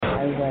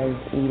was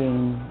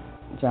eating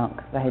junk.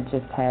 I had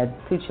just had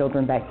 2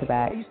 children back to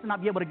back. I used to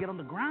not be able to get on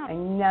the ground. I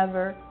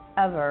never,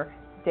 ever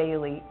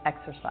daily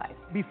exercise.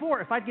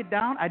 Before, if I'd get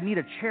down, I'd need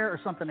a chair or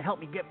something to help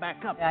me get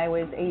back up. I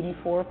was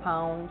 84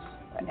 pounds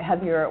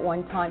heavier at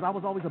one time. I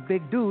was always a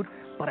big dude,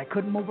 but I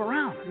couldn't move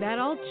around. That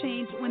all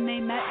changed when they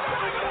met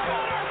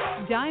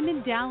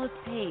Diamond Dallas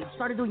Page. I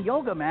started doing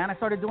yoga, man. I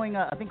started doing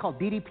a thing called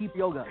DDP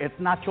yoga. It's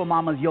not your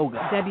mama's yoga.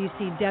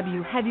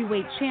 WCW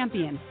heavyweight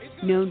champion,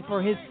 known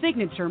for his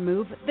signature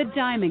move, the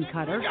Diamond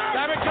Cutter.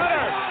 Diamond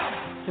Cutter!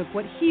 Took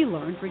what he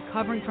learned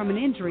recovering from an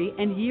injury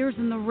and years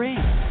in the ring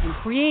and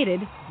created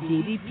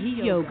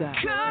DDP Yoga.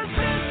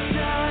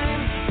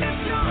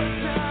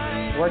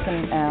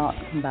 Working out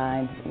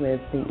combined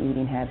with the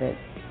eating habits,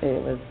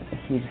 it was a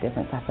huge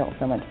difference. I felt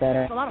so much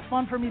better. It's a lot of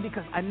fun for me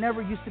because I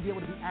never used to be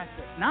able to be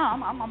active. Now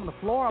I'm on the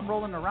floor, I'm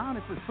rolling around.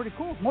 It's pretty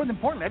cool. More than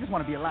importantly, I just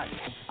want to be alive.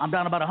 I'm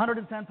down about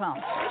 110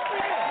 pounds.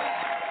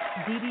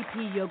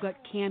 DDP Yoga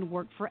can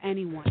work for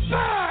anyone.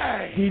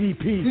 Hey!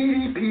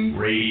 DDP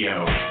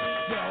Radio.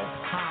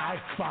 High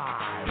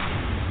five.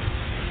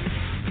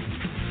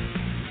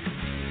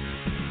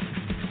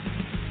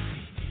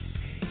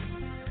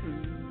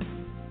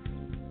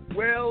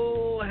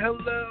 Well,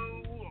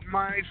 hello,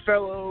 my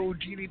fellow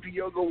DDP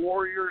Yoga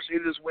warriors.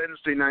 It is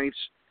Wednesday night.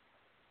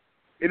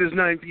 It is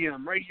 9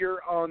 p.m. right here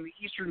on the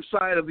eastern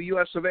side of the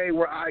U.S. of A.,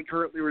 where I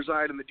currently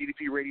reside in the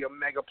DDP Radio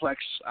Megaplex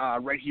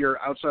right here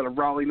outside of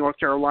Raleigh, North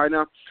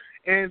Carolina.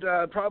 And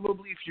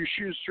probably if you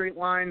shoot a straight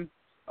line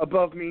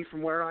above me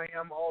from where I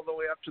am all the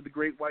way up to the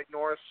Great White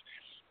North,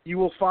 you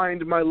will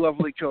find my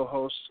lovely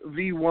co-host,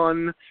 the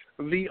one,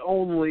 the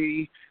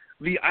only,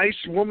 the Ice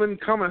Woman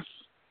cometh,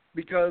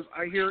 because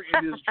I hear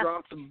it is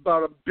dropped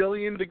about 1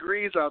 billion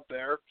degrees out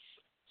there.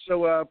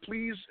 So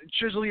please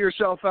chisel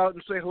yourself out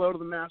and say hello to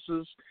the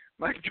masses.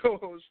 My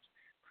co-host,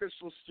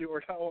 Crystal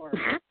Stewart, how are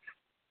you?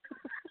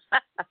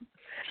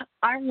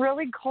 I'm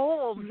really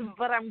cold,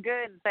 but I'm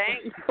good,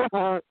 thanks.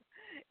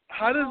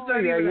 How does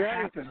that even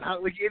happen?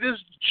 Like, it is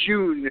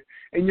June,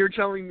 and you're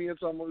telling me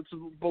it's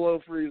below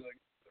freezing.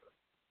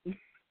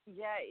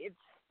 Yeah, it's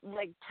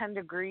like 10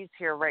 degrees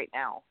here right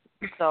now.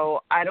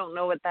 So I don't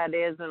know what that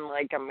is in,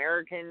 like,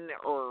 American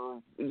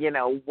or,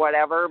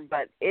 whatever,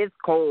 but it's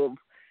cold.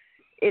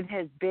 It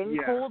has been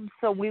cold,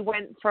 so we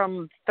went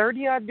from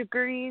 30-odd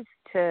degrees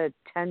to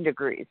 10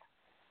 degrees.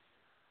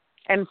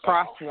 And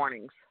frost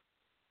warnings.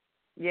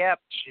 Yep.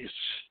 Jeez.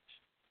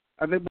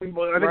 I think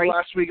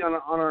last week on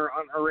our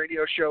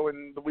radio show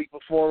and the week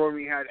before when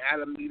we had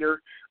Adam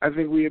Meter, I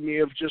think we may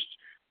have just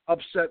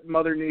upset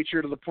Mother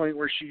Nature to the point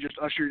where she just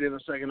ushered in a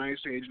second ice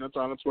age, and it's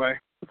on its way.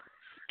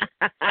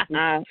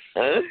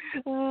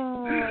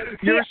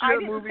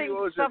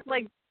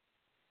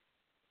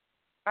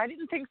 I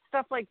didn't think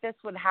stuff like this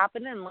would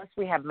happen unless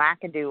we have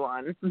McAdoo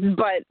on.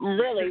 But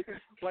really,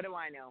 what do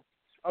I know?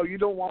 Oh, you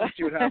don't want to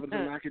see what happens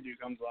when McAdoo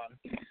comes on,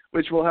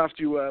 which we'll have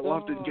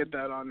to get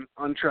that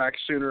on track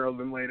sooner rather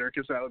than later,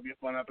 because that would be a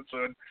fun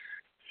episode.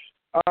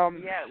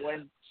 Yeah, it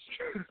would.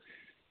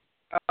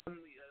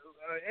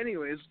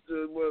 Anyways,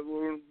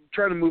 we're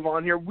trying to move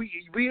on here.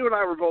 You and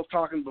I were both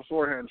talking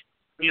beforehand.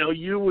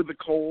 You with the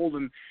cold,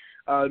 and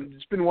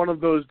it's been one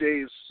of those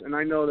days, and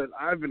I know that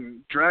I've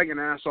been dragging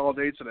ass all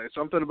day today.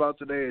 Something about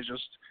today is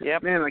just,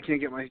 man, I can't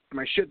get my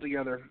shit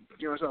together,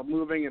 get myself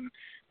moving, and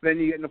then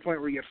you get to the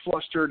point where you get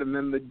flustered, and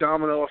then the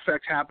domino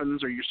effect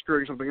happens, or you're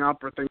screwing something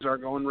up, or things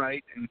aren't going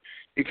right, and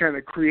you kind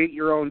of create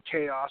your own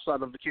chaos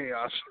out of the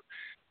chaos.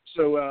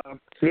 So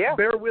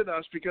bear with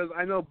us, because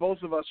I know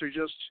both of us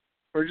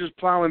we're just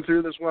plowing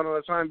through this one at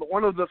a time. But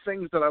one of the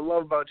things that I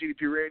love about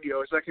DDP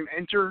Radio is I can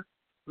enter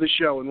the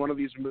show in one of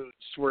these moods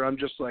where I'm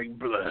just like,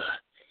 blah.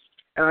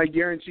 And I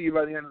guarantee you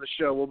by the end of the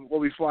show,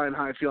 we'll be flying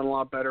high, feeling a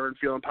lot better, and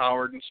feeling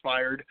empowered,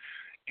 inspired.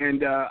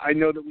 And I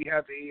know that we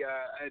have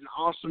an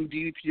awesome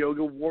DDP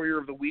Yoga Warrior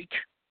of the Week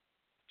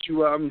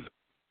to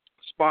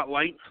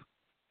spotlight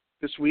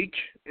this week.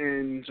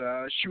 And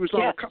she was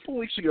on a couple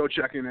weeks ago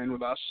checking in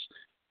with us.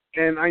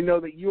 And I know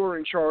that you are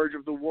in charge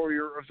of the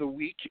Warrior of the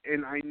Week,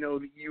 and I know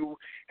that you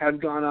have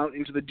gone out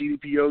into the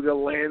DDP Yoga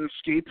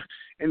landscape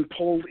and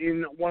pulled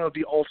in one of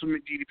the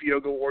ultimate DDP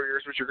Yoga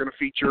warriors, which you're going to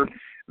feature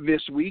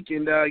this week.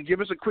 And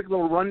give us a quick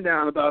little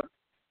rundown about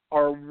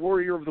our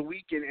Warrior of the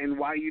Week and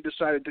why you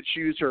decided to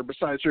choose her,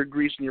 besides her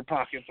grease in your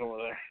pockets over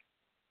there.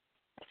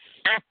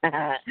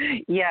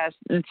 Yes,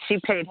 she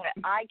paid.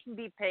 I can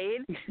be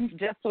paid,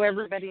 just so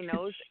everybody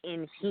knows,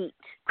 in heat.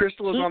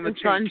 Crystal is on the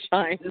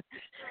sunshine.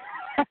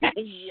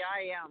 Yeah,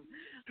 I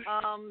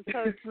am.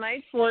 So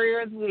tonight's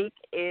Warrior of the Week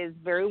is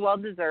very well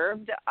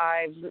deserved.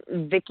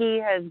 Vicky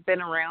has been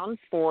around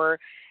for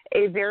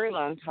a very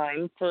long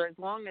time. For as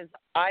long as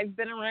I've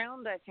been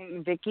around, I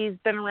think Vicky's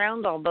been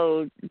around,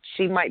 although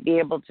she might be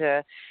able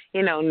to,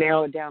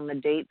 narrow down the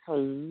dates a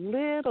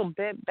little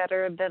bit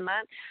better than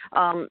that.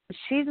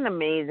 She's an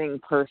amazing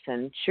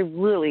person. She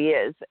really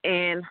is.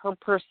 And her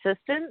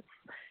persistence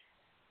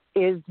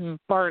is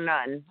bar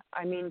none.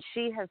 I mean,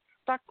 she has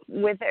stuck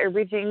with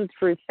everything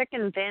through thick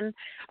and thin.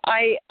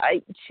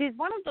 She's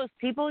one of those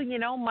people,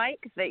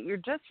 Mike, that you're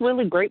just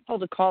really grateful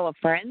to call a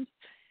friend.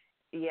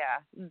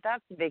 Yeah,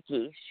 that's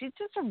Vicky. She's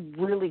just a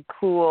really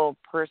cool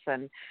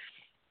person.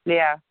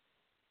 Yeah.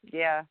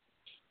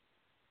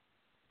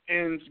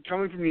 And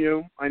coming from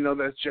you, I know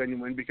that's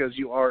genuine because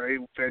you are a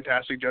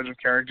fantastic judge of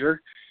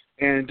character.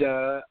 And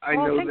I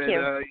know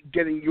that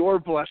getting your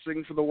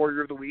blessing for the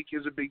Warrior of the Week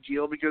is a big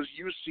deal because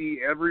you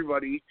see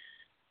everybody,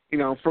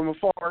 from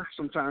afar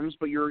sometimes,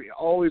 but you're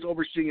always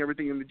overseeing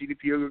everything in the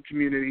DDP Yoga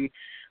community.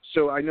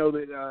 So I know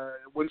that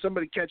when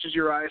somebody catches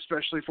your eye,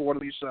 especially for one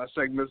of these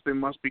segments, they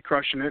must be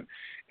crushing it.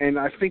 And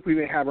I think we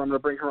may have her. I'm going to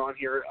bring her on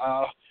here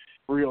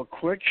real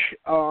quick.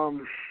 Sure.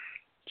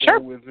 Bear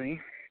with me.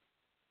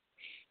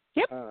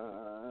 Yep.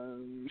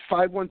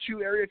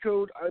 512 area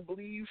code, I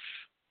believe.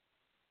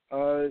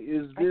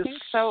 Is this I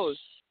think so.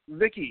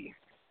 Vicky?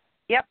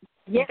 Yep.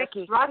 Yes,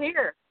 Vicky. right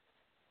here.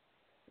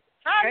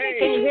 Hi, Hey. Vicky.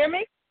 Can you hear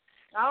me?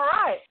 All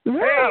right. Hey,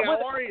 With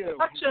how are you? a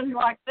production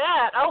like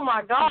that, oh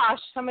my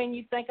gosh! I mean,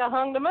 you'd think I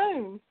hung the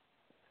moon.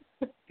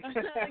 You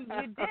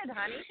did,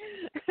 honey.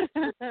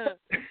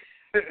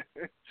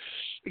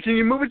 Can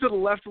you move it to the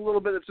left a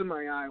little bit? It's in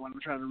my eye when I'm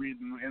trying to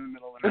read in the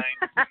middle of the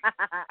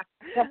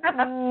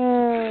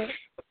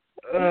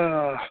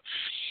night.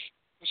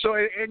 So,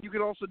 and you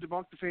can also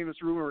debunk the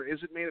famous rumor: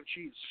 is it made of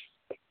cheese?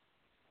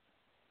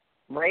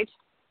 Right.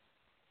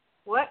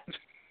 What?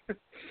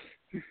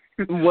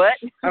 What?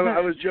 I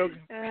was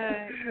joking.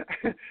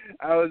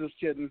 I was just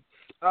kidding.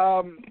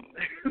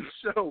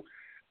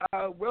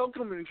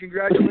 Welcome and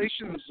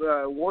congratulations,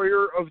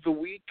 Warrior of the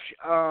Week.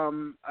 I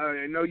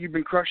know you've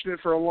been crushing it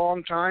for a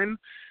long time.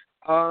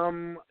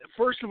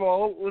 First of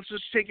all, let's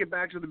just take it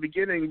back to the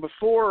beginning,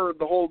 before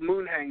the whole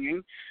moon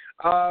hanging.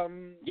 How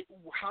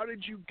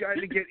did you guys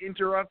get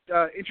introduced,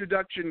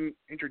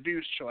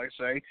 shall I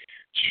say,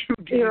 to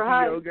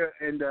DDP Yoga,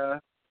 and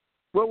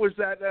what was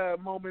that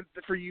moment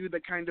for you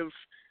that kind of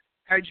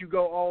had you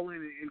go all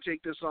in and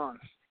take this on?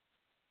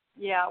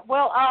 Yeah,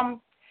 well, I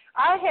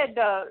had,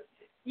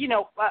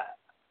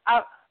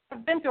 I've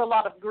been through a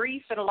lot of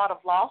grief and a lot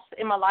of loss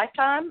in my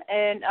lifetime,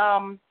 and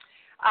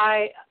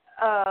I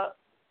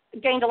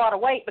gained a lot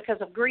of weight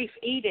because of grief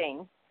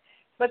eating.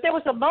 But there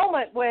was a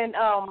moment when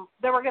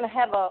they were going to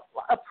have a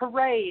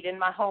parade in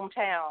my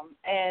hometown,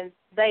 and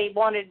they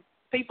wanted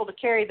people to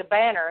carry the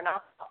banner. And I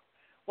thought,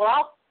 well,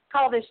 I'll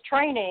call this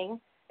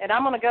training, and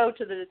I'm going to go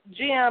to the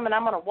gym, and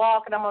I'm going to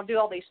walk, and I'm going to do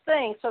all these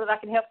things so that I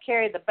can help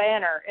carry the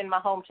banner in my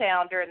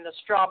hometown during the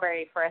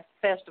Strawberry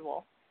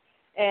Festival.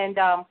 And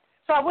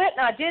so I went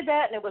and I did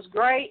that, and it was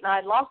great, and I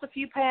had lost a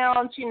few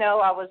pounds.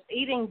 I was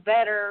eating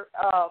better,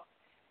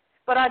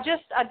 but I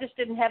just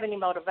didn't have any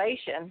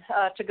motivation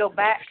to go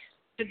back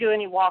to do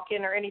any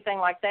walking or anything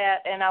like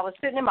that. And I was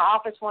sitting in my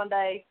office one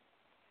day,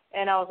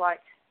 and I was like,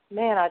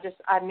 man, I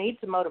need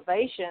some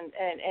motivation.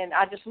 And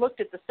I just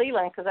looked at the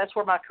ceiling because that's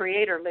where my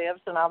Creator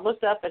lives. And I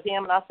looked up at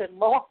Him and I said,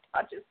 Lord,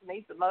 I just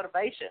need some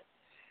motivation.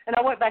 And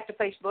I went back to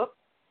Facebook.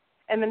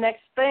 And the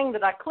next thing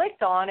that I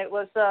clicked on, it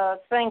was a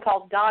thing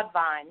called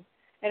Godvine.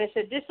 And it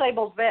said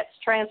Disabled Vets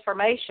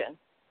Transformation.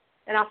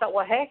 And I thought,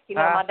 well, heck,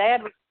 my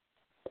dad,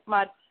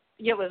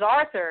 it was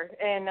Arthur.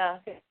 And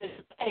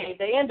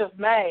the end of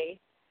May,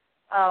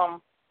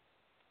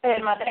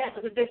 and my dad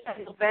was a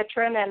disabled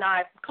veteran, and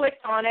I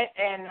clicked on it,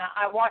 and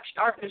I watched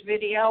Arthur's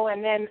video,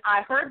 and then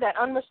I heard that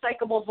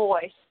unmistakable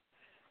voice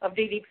of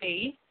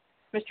DDP,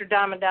 Mr.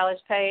 Diamond Dallas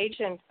Page,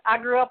 and I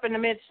grew up in the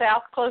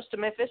Mid-South close to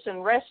Memphis,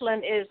 and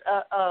wrestling is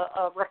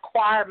a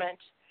requirement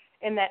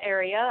in that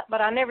area,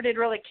 but I never did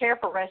really care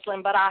for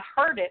wrestling, but I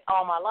heard it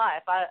all my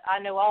life. I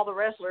knew all the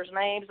wrestlers'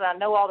 names, I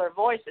know all their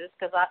voices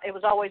because it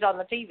was always on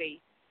the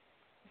TV.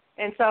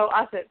 And so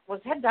I said,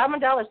 was that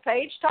Diamond Dallas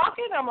Page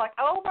talking? I'm like,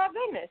 oh, my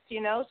goodness,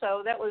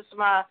 So that was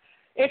my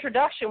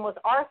introduction with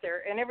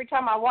Arthur. And every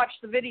time I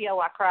watched the video,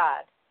 I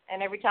cried.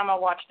 And every time I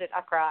watched it,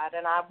 I cried.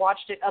 And I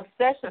watched it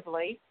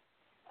obsessively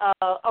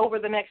over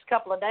the next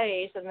couple of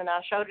days. And then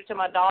I showed it to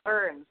my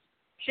daughter, and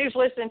she was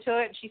listening to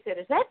it. And she said,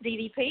 is that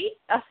DDP?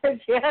 I said,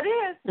 yeah, it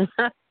is.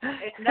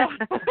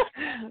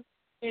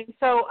 And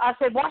so I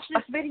said, watch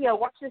this video.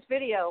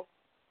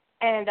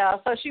 And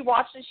so she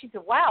watched it. She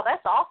said, wow,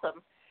 that's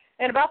awesome.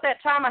 And about that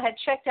time, I had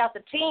checked out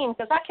the team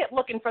because I kept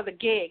looking for the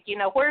gig.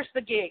 Where's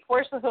the gig?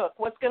 Where's the hook?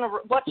 What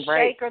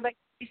shake are they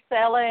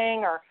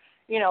selling? Or,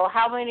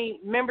 how many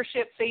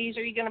membership fees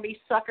are you going to be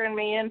suckering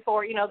me in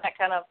for? That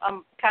kind of.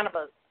 I'm kind of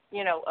a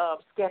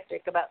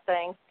skeptic about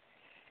things.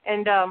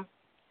 And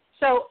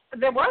so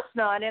there was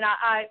none. And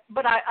I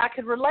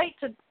could relate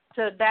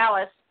to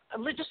Dallas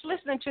just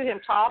listening to him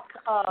talk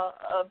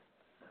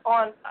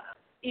on,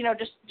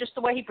 just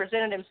the way he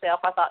presented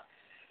himself. I thought,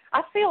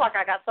 I feel like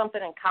I got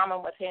something in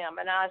common with him.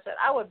 And I said,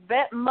 I would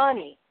bet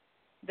money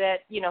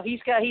that,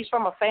 he's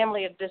from a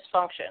family of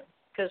dysfunction,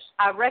 because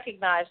I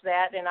recognize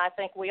that, and I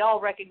think we all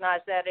recognize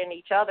that in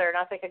each other, and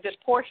I think a good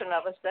portion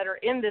of us that are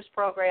in this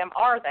program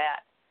are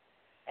that.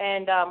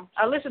 And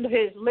I listened to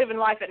his Living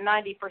Life at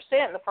 90%,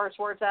 and the first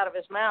words out of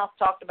his mouth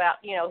talked about,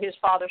 his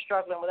father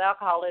struggling with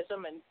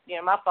alcoholism, and,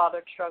 my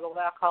father struggled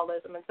with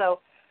alcoholism. And so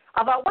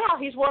I thought, wow,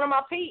 he's one of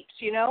my peeps,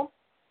 So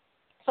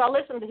I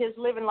listened to his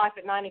Living Life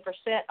at 90%,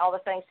 all the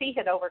things he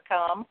had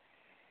overcome.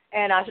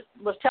 And I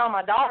was telling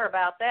my daughter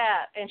about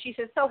that, and she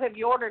said, so have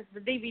you ordered the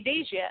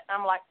DVDs yet? And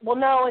I'm like, well,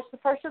 no, it's the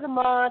first of the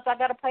month. I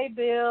got to pay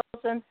bills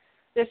and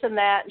this and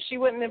that. And she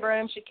went in the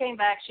room. She came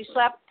back. She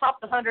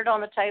popped the 100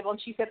 on the table,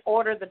 and she said,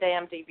 order the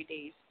damn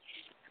DVDs.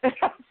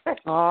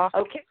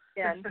 Okay,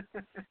 then.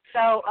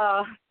 So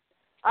I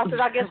said,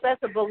 I guess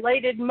that's a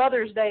belated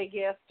Mother's Day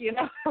gift, you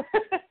know.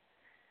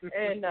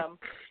 And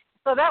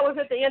so that was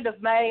at the end of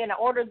May, and I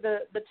ordered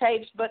the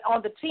tapes. But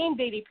on the Team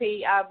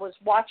DDP, I was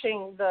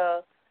watching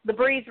the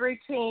Breathe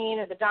Routine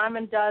and the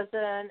Diamond Dozen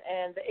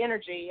and the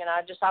Energy, and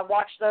I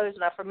watched those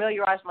and I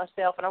familiarized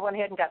myself, and I went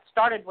ahead and got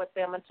started with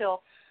them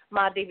until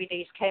my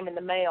DVDs came in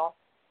the mail.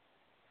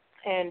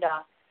 And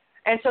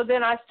so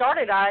then I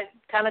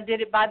kind of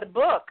did it by the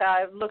book.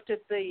 I looked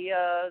at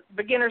the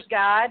beginner's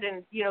guide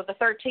and, you know, the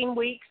 13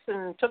 weeks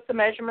and took the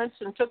measurements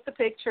and took the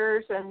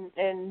pictures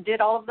and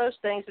did all of those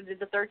things and did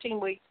the 13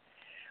 weeks.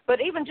 But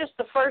even just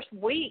the first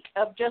week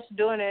of just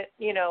doing it,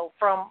 you know,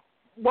 from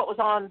what was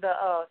on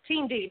the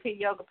Team DDP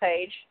yoga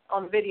page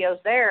on the videos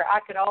there, I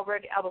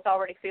was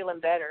already feeling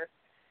better.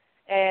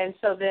 And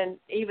so then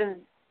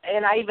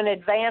I even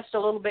advanced a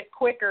little bit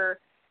quicker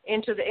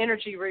into the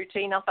energy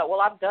routine. I thought,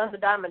 well, I've done the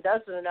Diamond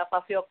Dozen enough.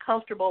 I feel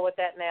comfortable with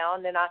that now.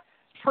 And then I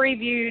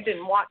previewed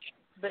and watched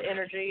the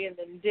energy and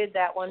then did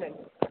that one. And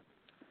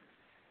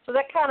so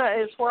that kind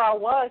of is where I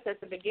was at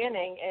the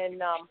beginning.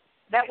 And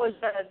that was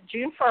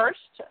June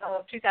 1st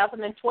of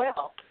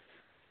 2012.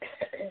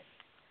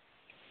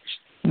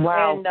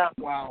 Wow. And,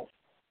 wow.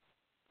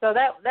 So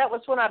that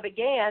was when I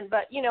began.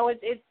 But, you know,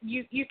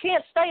 you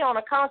can't stay on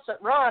a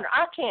constant run.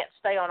 I can't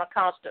stay on a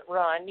constant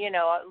run. You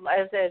know,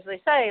 as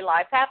they say,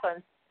 life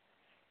happens.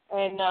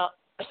 And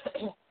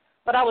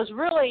but I was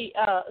really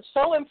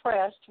so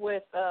impressed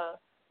with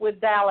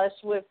Dallas,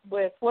 with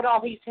what all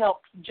he's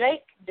helped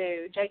Jake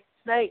do, Jake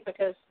Snake,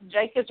 because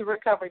Jake is a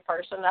recovery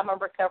person. I'm a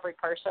recovery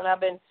person. I've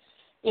been,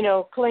 you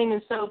know, clean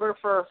and sober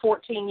for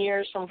 14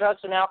 years from drugs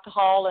and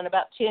alcohol and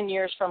about 10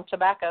 years from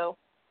tobacco.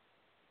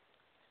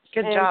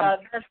 Good job.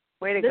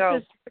 Way to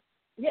go.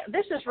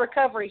 This is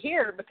recovery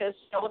here because,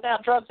 you know,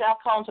 without drugs,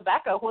 alcohol, and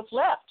tobacco, what's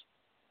left?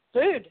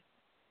 Food.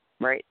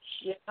 Right.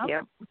 You know?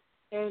 Yep.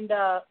 And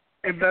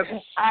that's...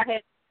 I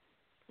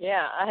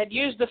had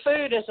used the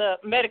food as a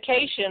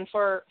medication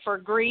for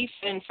grief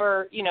and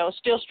for, you know,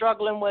 still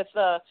struggling with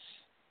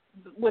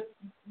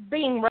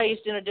being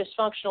raised in a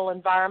dysfunctional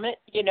environment.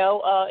 You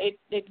know,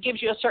 it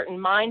gives you a certain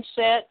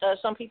mindset.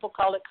 Some people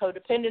call it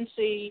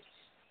codependency.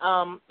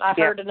 I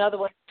heard another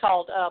one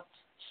called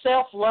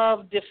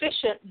self-love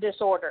deficient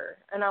disorder.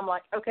 And I'm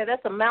like, okay,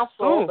 that's a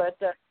mouthful, but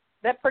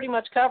that pretty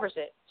much covers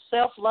it.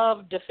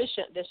 Self-love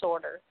deficient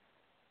disorder.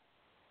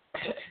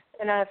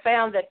 And I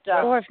found that,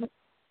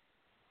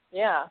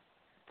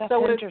 That's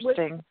so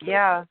interesting.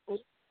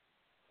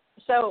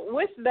 So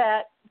with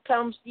that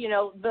comes, you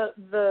know,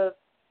 the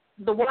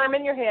worm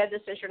in your head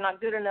that says you're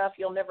not good enough,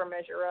 you'll never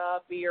measure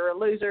up, you're a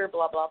loser,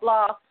 blah, blah,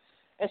 blah.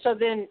 And so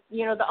then,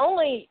 you know,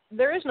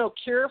 there is no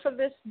cure for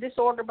this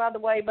disorder, by the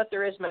way, but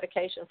there is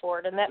medication for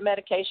it, and that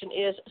medication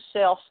is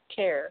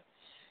self-care.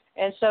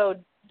 And so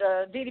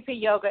the DDP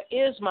yoga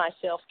is my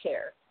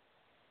self-care.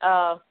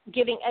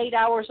 Getting 8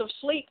 hours of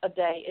sleep a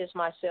day is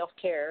my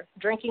self-care.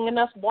 Drinking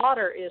enough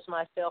water is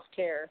my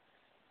self-care.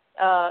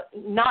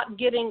 Not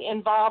getting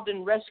involved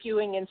in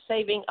rescuing and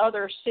saving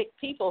other sick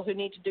people who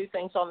need to do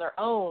things on their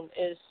own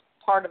is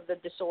part of the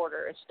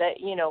disorder. It's that,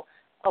 you know,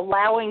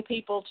 allowing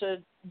people to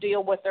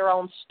deal with their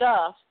own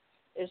stuff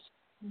is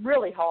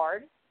really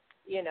hard,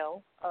 you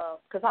know,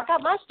 because I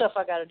got my stuff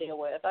I got to deal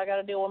with. I got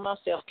to deal with my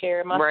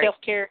self-care. My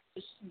self-care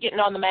is getting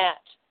on the mat.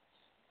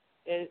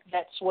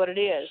 That's what it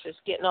is. It's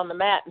getting on the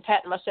mat and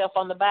patting myself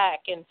on the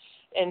back and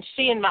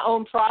seeing my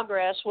own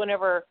progress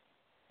whenever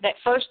that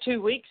first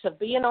 2 weeks of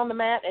being on the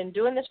mat and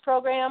doing this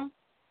program,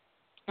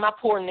 my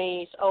poor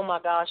knees, oh,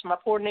 my gosh, my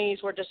poor knees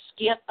were just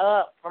skint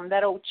up from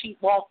that old cheap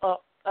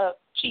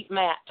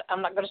mat.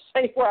 I'm not going to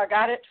say where I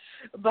got it,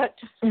 but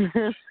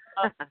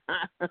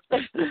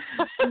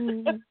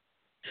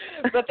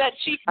but that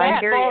cheap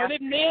mat, boy,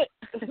 didn't it?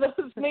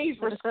 Those knees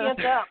were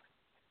skint up.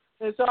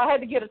 And so I had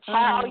to get a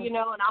towel, you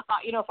know, and I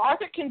thought, you know, if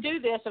Arthur can do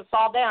this and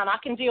fall down, I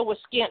can deal with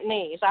skint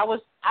knees. I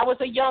was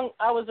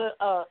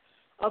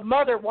a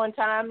mother one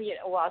time. You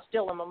know, well, I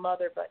still am a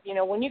mother, but, you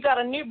know, when you got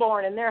a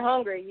newborn and they're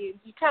hungry,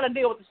 you kind of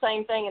deal with the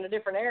same thing in a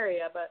different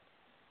area. But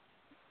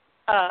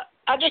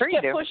I just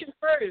kept pushing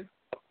through.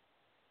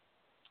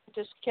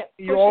 Just kept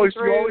pushing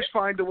through. You always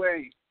find a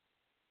way.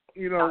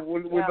 You know,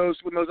 when those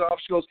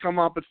obstacles come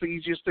up, it's the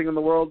easiest thing in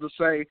the world to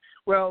say,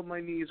 well, my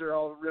knees are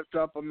all ripped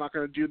up, I'm not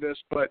going to do this.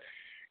 But,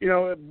 you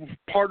know,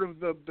 part of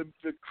the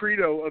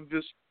credo of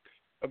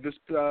this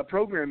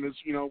program is,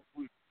 you know,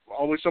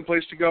 always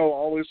someplace to go,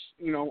 always,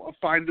 you know,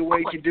 find a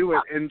way to do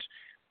it. And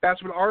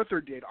that's what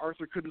Arthur did.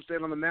 Arthur couldn't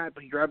stand on the mat,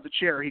 but he grabbed the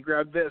chair, he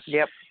grabbed this.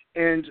 Yep.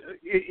 And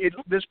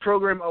this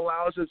program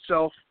allows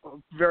itself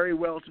very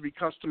well to be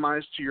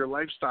customized to your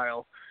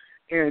lifestyle.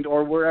 And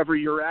or wherever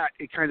you're at,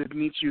 it kind of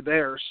meets you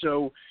there.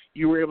 So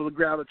you were able to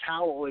grab a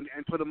towel and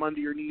put them under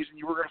your knees, and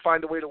you were going to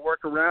find a way to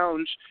work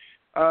around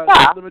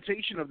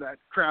limitation of that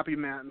crappy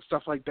mat and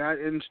stuff like that,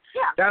 and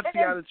Yeah. that's the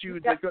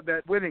attitude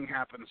that winning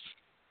happens.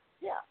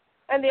 Yeah.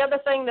 And the other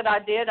thing that I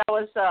did, I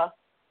was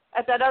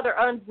at that other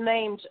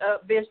unnamed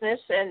business,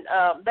 and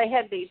they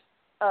had these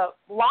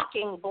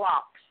locking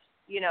blocks.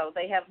 You know,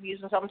 they have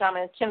used them sometime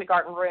in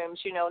kindergarten rooms,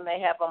 you know, and they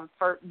have them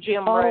for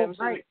gym rooms.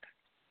 Right.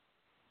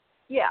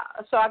 Yeah,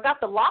 so I got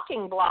the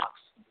locking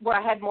blocks where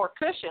I had more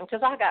cushion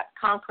because I got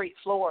concrete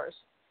floors.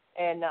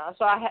 And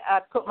so I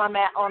put my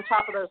mat on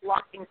top of those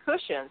locking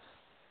cushions.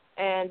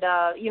 And,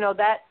 you know,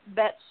 that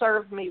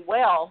served me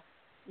well,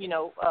 you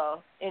know,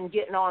 in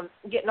getting on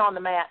the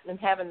mat and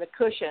having the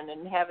cushion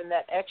and having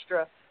that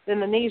extra.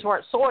 Then the knees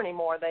weren't sore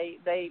anymore.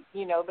 They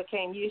you know,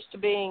 became used to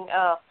being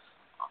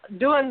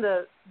doing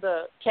the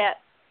cat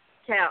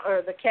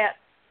or the cat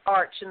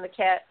arch and the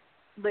cat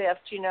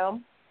lift, you know.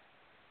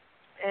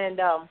 And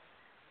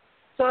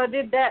so I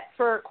did that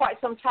for quite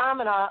some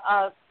time, and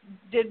I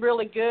did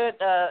really good.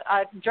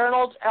 I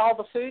journaled all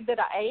the food that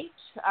I ate.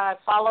 I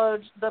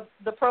followed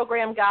the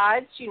program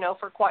guides, you know,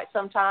 for quite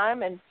some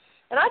time, and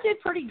I did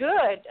pretty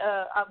good.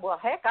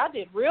 I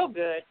did real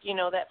good, you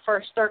know, that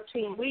first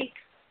 13 weeks.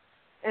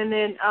 And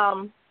then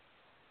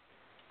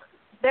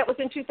that was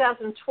in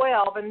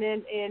 2012, and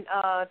then in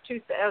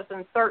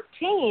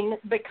 2013,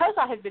 because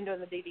I had been doing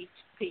the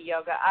DDP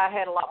yoga, I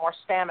had a lot more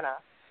stamina.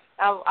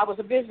 I was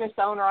a business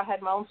owner. I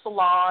had my own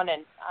salon,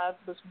 and I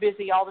was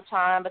busy all the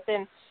time. But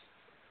then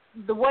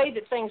the way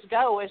that things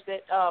go is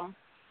that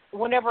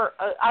whenever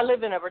I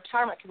live in a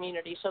retirement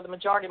community, so the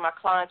majority of my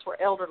clients were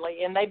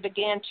elderly, and they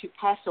began to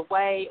pass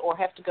away or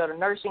have to go to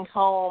nursing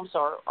homes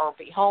or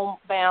be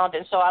homebound.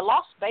 And so I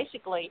lost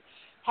basically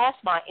half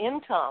my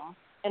income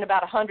in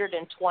about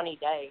 120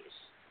 days.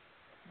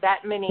 That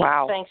many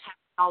things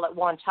happened all at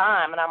one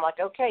time. And I'm like,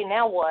 okay,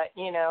 now what,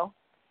 you know?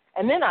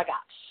 And then I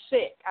got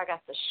sick. I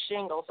got the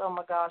shingles. Oh,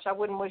 my gosh. I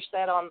wouldn't wish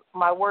that on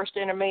my worst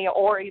enemy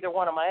or either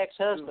one of my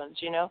ex-husbands,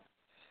 you know.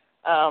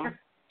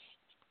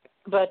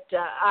 But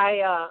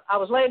I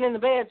was laying in the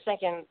bed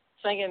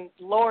thinking,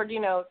 Lord,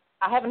 you know,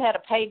 I haven't had a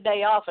paid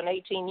day off in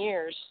 18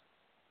 years,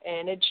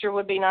 and it sure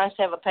would be nice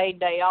to have a paid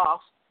day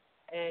off.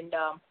 And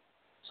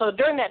so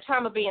during that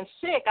time of being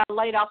sick, I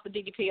laid off the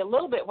DDP a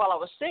little bit while I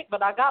was sick,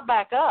 but I got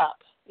back up,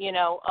 you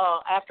know,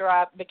 after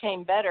I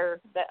became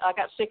better. That I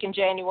got sick in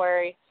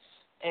January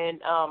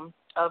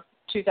of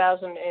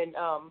 2000 and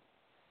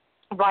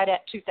right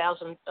at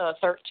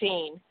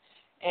 2013.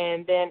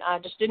 And then I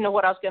just didn't know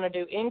what I was going to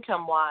do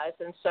income-wise.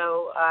 And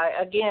so,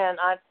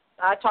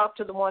 I talked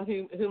to the one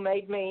who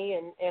made me,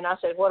 and I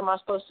said, what am I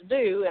supposed to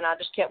do? And I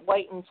just kept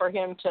waiting for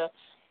him to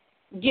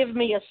give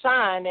me a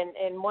sign.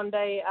 And one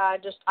day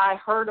I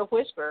heard a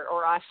whisper,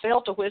 or I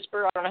felt a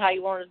whisper. I don't know how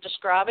you want to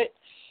describe it,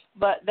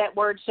 but that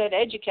word said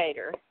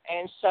educator.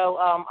 And so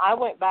I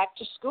went back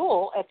to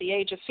school at the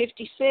age of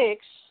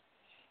 56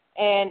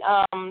 and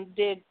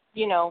did,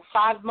 you know,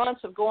 5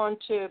 months of going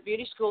to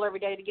beauty school every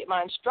day to get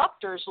my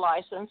instructor's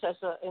license as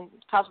a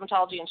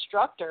cosmetology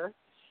instructor,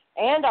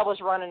 and I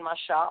was running my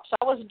shop. So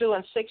I was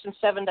doing 6 and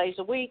 7 days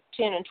a week,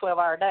 10 and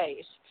 12-hour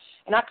days.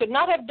 And I could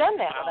not have done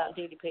that without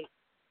DDP.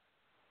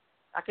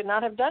 I could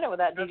not have done it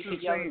without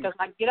DDP yoga, because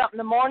I'd get up in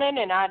the morning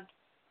and I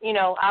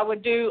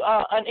would do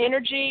an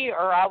energy,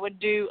 or I would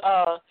do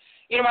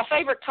my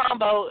favorite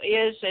combo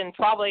is, and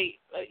probably,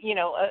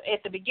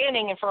 at the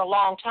beginning and for a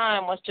long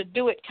time, was to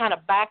do it kind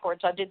of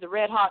backwards. I did the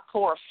red hot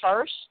core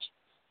first.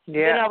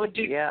 Yeah. Then I would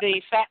do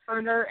the fat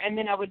burner, and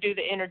then I would do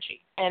the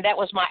energy. And that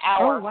was my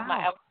hour,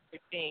 my hour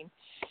routine.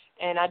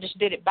 And I just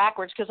did it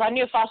backwards because I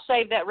knew if I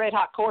saved that red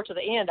hot core to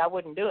the end, I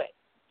wouldn't do it.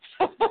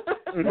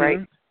 Right.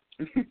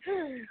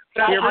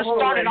 But I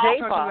started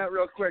off on that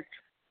real quick.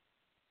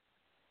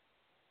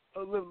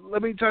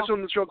 Let me touch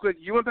on this real quick.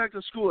 You went back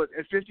to school at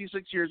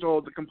 56 years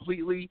old,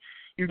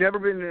 you've never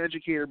been an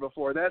educator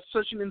before. That's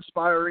such an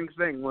inspiring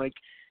thing, like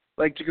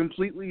to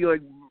completely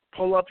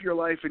pull up your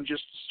life and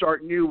just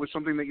start new with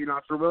something that you're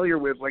not familiar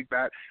with like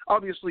that.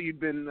 Obviously, you'd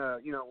been,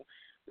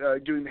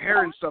 doing the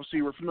hair and stuff, so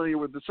you were familiar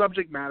with the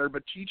subject matter,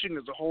 but teaching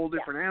is a whole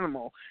different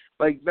animal.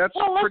 That's pretty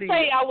awesome. Let's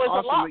say I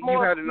was a lot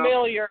more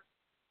familiar.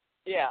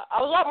 Yeah, I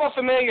was a lot more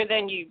familiar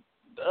than you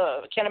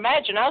can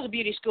imagine. I was a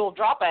beauty school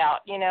dropout.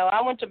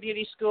 I went to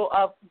beauty school.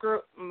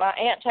 My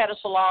aunt had a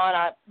salon.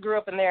 I grew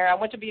up in there. I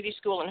went to beauty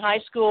school in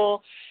high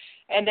school,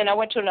 and then I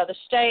went to another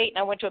state, and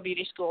I went to a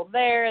beauty school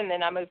there, and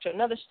then I moved to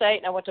another state,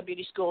 and I went to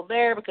beauty school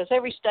there, because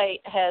every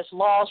state has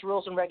laws,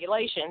 rules, and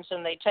regulations,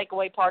 and they take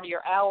away part of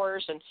your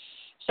hours. And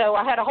so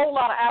I had a whole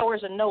lot of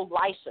hours and no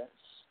license.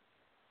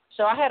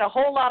 So I had a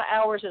whole lot of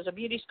hours as a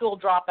beauty school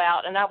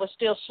dropout, and I was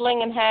still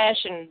slinging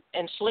hash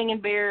and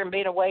slinging beer and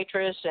being a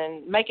waitress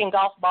and making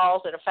golf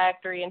balls at a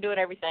factory and doing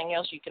everything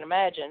else you can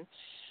imagine.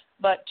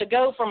 But to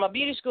go from a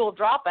beauty school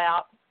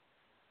dropout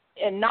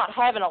and not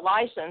having a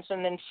license,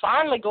 and then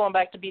finally going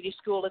back to beauty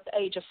school at the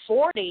age of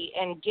 40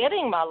 and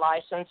getting my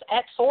license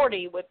at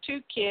 40 with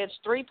 2 kids,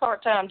 3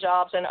 part-time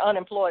jobs, and an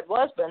unemployed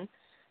husband,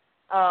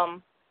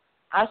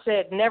 I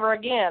said, never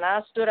again.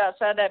 I stood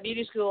outside that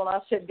beauty school, and I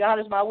said, God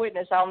is my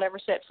witness, I'll never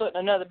set foot in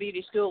another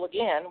beauty school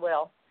again.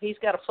 Well, he's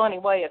got a funny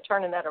way of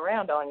turning that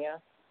around on you.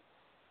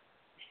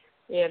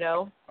 you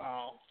know.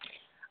 Wow.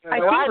 I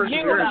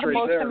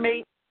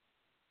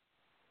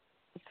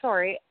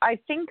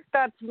think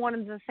that's one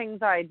of the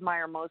things I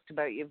admire most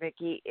about you,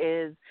 Vicki,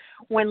 is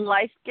when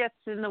life gets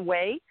in the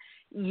way,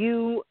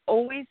 you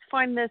always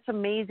find this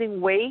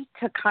amazing way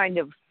to kind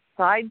of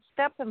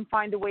sidestep and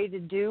find a way to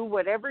do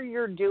whatever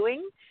you're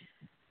doing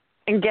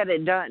and get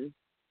it done.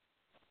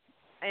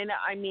 And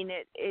I mean,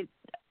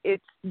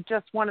 it's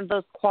just one of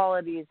those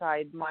qualities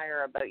I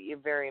admire about you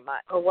very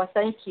much. Oh, well,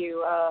 thank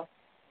you.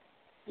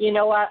 You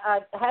know, I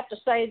have to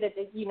say that,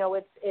 you know,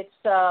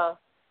 it's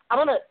I'm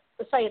going to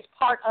say it's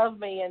part of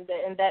me, and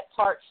that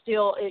part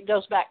still, it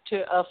goes back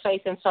to a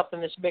faith in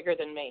something that's bigger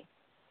than me.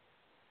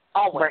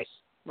 Always.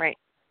 Right.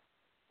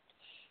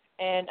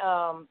 And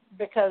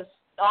because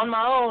on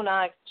my own,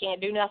 I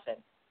can't do nothing,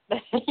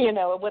 you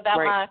know, without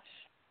my,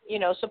 you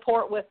know,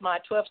 support with my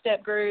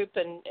 12-step group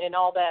and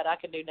all that, I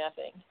could do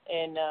nothing.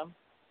 And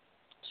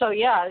so,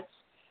 yeah,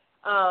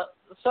 I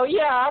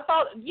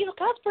thought, you know,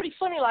 God's pretty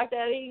funny like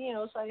that. He, you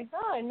know, say,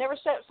 oh, I never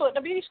set foot in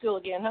a beauty school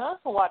again, huh?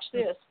 Well, watch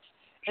this.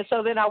 And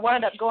so then I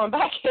wound up going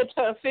back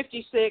at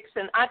 56,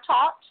 and I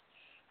taught,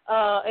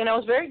 and I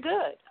was very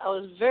good. I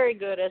was very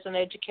good as an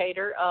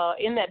educator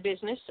in that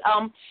business.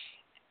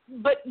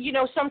 But, you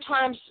know,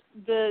 sometimes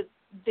the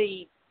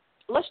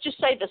let's just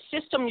say the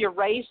system you're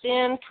raised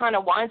in kind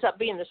of winds up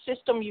being the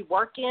system you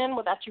work in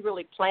without you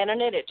really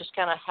planning it. It just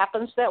kind of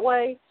happens that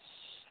way.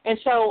 And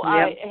so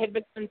I had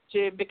begun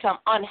to become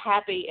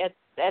unhappy at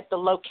the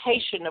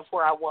location of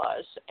where I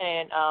was.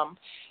 And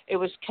it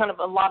was kind of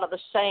a lot of the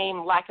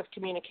same lack of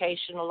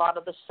communication, a lot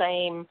of the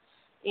same,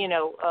 you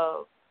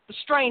know,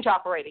 strange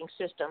operating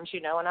systems,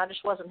 you know, and I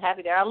just wasn't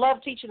happy there. I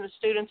love teaching the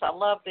students. I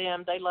love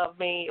them. They love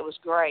me. It was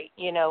great,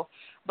 you know.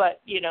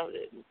 But, you know,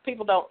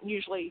 people don't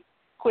usually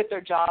quit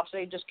their jobs.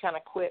 They just kind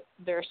of quit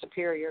their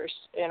superiors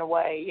in a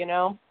way, you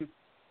know.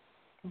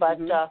 But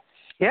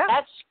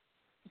that's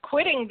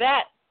quitting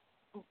that.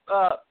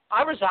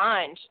 I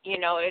resigned, you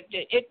know.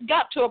 It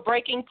got to a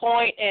breaking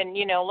point, and,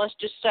 you know, let's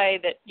just say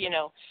that, you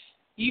know,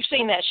 you've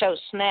seen that show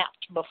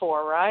Snapped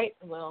before, right?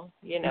 Well,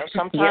 you know,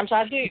 sometimes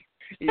I do.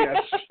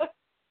 Yes.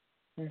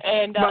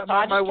 And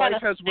my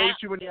wife has way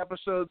too many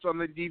episodes on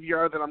the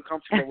DVR that I'm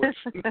comfortable with.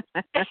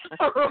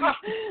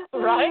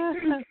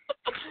 Right?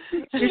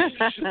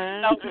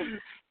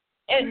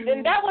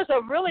 And that was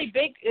a really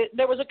big,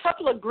 there was a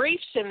couple of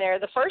griefs in there.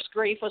 The first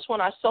grief was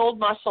when I sold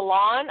my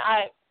salon.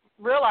 I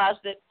realized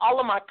that all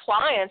of my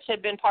clients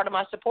had been part of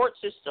my support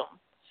system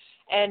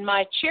and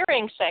my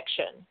cheering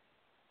section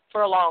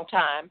for a long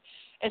time.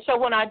 And so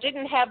when I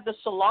didn't have the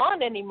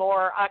salon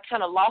anymore, I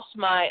kind of lost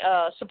my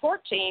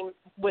support team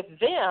with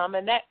them,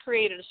 and that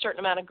created a certain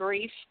amount of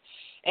grief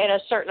and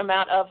a certain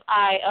amount of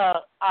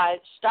I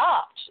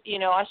stopped. You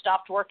know, I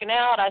stopped working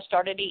out. I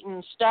started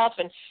eating stuff,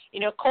 and,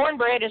 you know,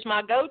 cornbread is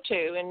my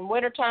go-to. And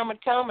wintertime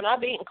would come, and I'd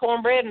be eating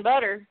cornbread and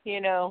butter,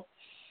 you know.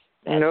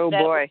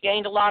 That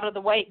gained a lot of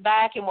the weight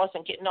back and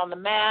wasn't getting on the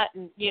mat,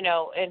 and, you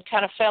know, and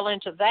kind of fell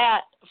into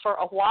that for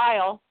a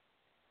while.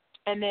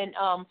 And then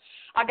I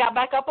got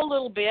back up a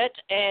little bit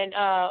and,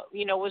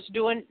 you know, was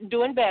doing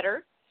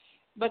better.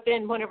 But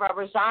then whenever I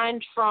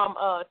resigned from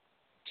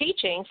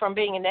teaching, from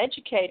being an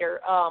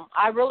educator,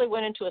 I really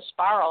went into a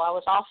spiral. I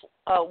was off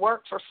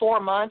work for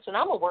 4 months, and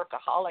I'm a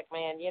workaholic,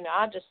 man. You know,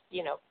 I just,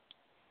 you know,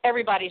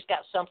 everybody's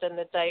got something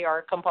that they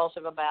are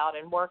compulsive about,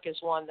 and work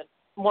is one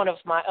of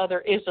my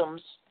other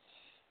isms.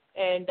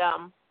 And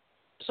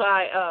so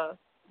I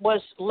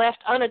was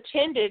left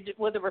unattended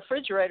with a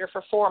refrigerator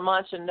for 4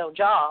 months and no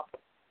job.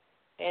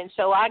 And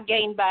so I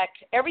gained back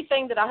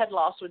everything that I had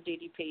lost with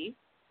DDP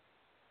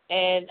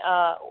and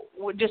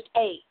just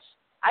ate.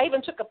 I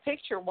even took a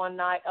picture one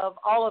night of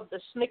all of the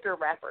Snicker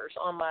wrappers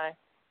on my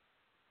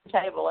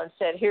table and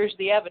said, here's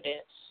the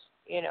evidence,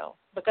 you know,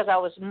 because I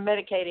was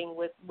medicating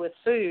with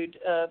food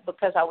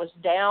because I was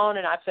down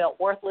and I felt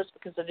worthless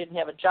because I didn't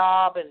have a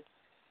job. And,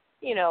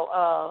 you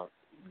know,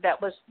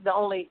 that was the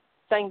only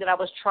thing that I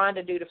was trying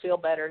to do to feel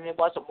better, and it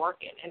wasn't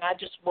working. And I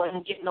just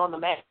wasn't getting on the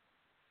mat.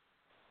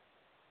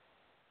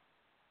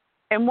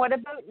 And what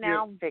about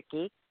now,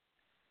 Vicki?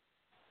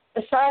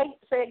 Sorry,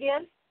 say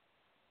again?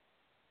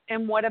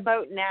 And what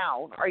about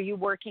now? Are you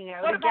working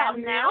out what again about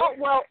now?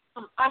 Well,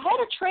 I had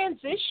a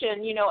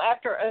transition, you know,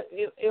 after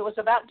it was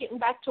about getting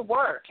back to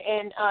work.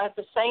 And at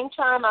the same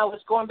time I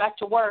was going back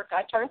to work,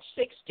 I turned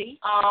 60.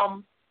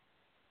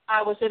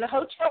 I was in a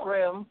hotel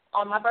room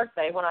on my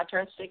birthday when I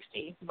turned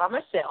 60 by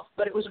myself,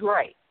 but it was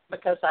great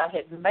because I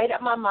had made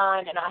up my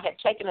mind and I had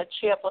taken a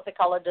chip, what they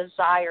call a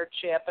desire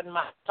chip, and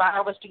my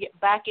desire was to get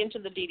back into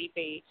the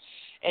DDP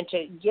and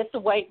to get the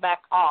weight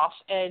back off,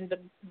 and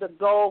the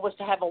goal was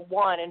to have a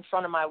 1 in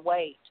front of my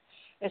weight.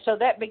 And so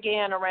that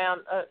began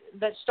around,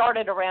 that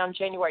started around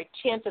January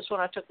 10th is when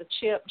I took the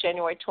chip.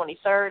 January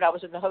 23rd, I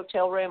was in the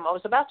hotel room. I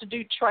was about to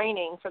do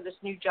training for this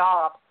new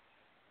job,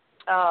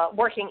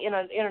 working in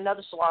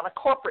another salon, a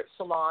corporate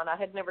salon. I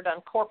had never done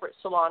corporate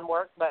salon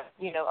work, but,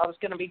 you know, I was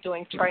going to be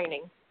doing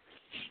training.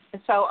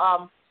 And so,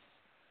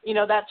 you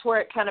know, that's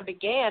where it kind of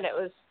began. It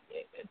was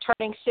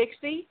turning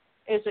 60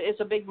 is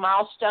a big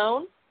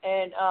milestone,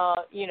 And,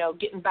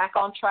 getting back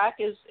on track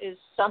is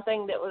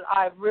something that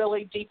I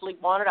really deeply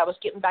wanted. I was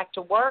getting back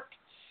to work,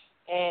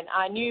 and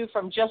I knew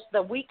from just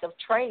the week of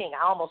training,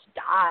 I almost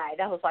died.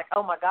 I was like,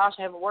 oh, my gosh,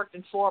 I haven't worked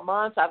in 4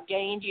 months. I've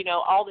gained,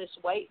 all this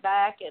weight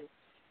back, and,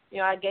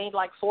 I gained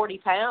like 40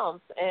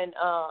 pounds, and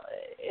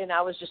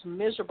I was just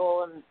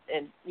miserable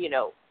and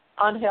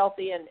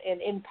unhealthy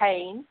and in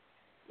pain,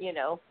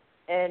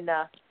 and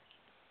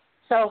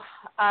so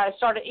I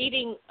started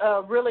eating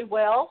really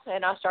well,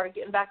 and I started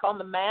getting back on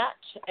the mat,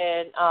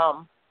 and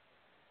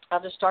I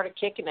just started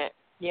kicking it.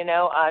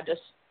 I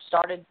just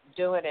started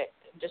doing it.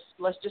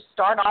 Let's just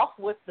start off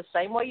with the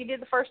same way you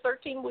did the first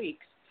 13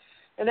 weeks.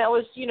 And that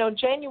was,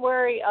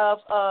 January of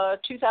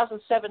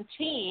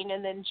 2017,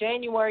 and then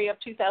January of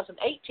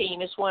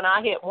 2018 is when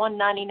I hit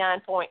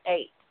 199.8.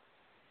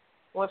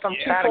 Went from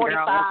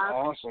 245. That's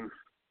awesome.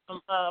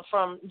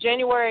 From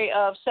January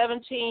of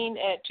 17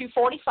 at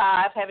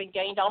 245, having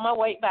gained all my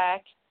weight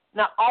back,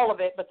 not all of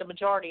it, but the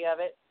majority of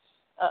it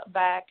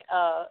back,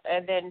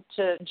 and then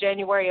to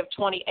January of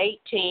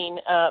 2018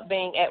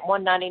 being at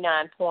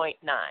 199.9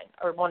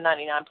 or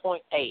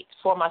 199.8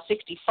 for my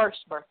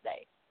 61st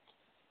birthday.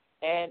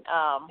 And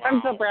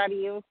I'm so proud of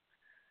you.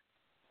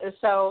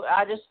 So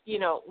I just,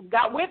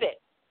 got with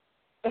it.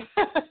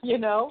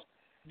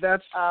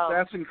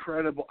 That's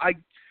incredible.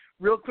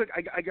 Real quick,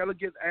 I gotta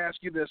ask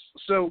you this.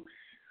 So,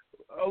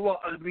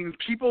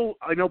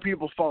 I know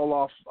people fall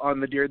off on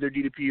their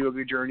DDP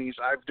yoga journeys.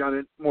 I've done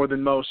it more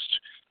than most.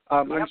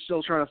 I'm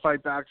still trying to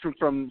fight back from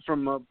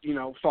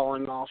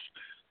falling off,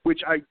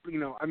 which I'm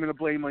gonna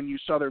blame on you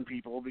Southern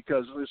people,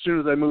 because as soon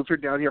as I moved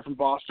down here from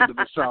Boston to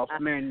the South,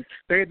 man,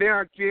 they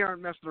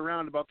aren't messing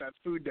around about that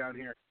food down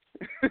here.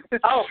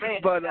 Oh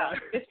man, but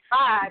it's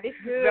fine, it's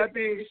good.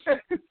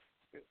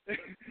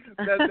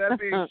 That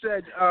being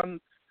said,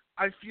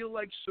 I feel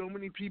like so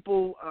many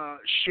people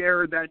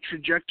share that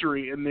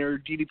trajectory in their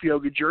DDP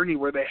yoga journey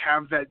where they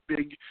have that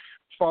big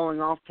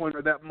falling off point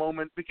or that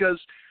moment, because,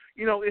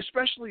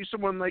 especially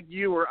someone like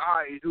you or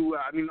I, who,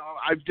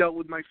 I've dealt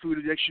with my food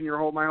addiction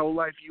my whole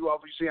life. You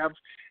obviously have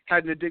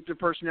had an addictive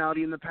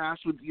personality in the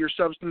past with your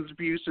substance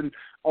abuse and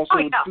also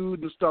with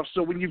food and stuff.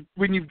 So when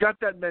you've got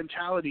that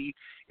mentality,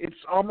 it's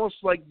almost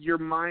like your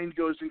mind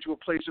goes into a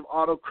place of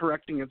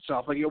auto-correcting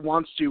itself, like it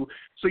wants to.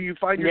 So you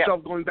find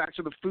yourself going back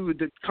to the food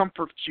that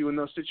comforts you in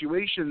those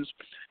situations.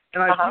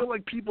 And I feel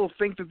like people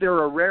think that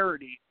they're a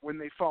rarity when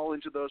they fall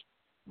into those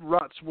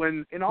ruts,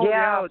 when in all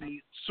reality,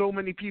 so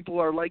many people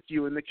are like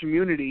you in the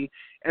community.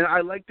 And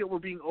I like that we're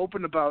being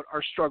open about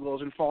our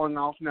struggles and falling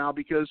off now,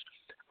 because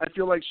I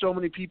feel like so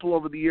many people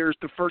over the years,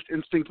 the first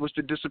instinct was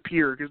to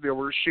disappear because they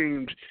were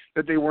ashamed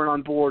that they weren't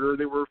on board, or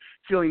they were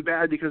feeling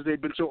bad because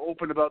they'd been so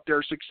open about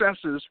their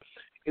successes.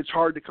 It's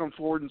hard to come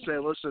forward and say,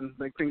 listen,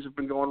 like, things have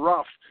been going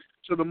rough.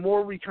 So the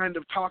more we kind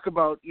of talk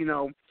about,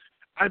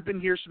 I've been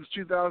here since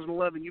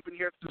 2011. You've been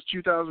here since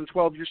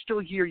 2012. You're still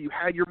here. You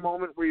had your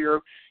moment where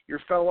you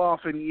fell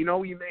off, and you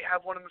may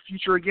have one in the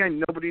future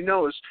again. Nobody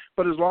knows.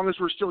 But as long as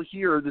we're still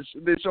here,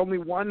 there's only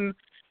one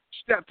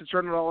step to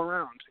turn it all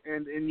around.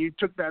 And you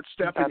took that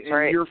step, and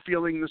you're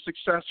feeling the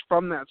success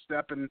from that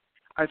step. And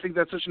I think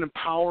that's such an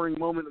empowering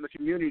moment in the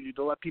community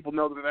to let people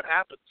know that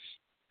happens.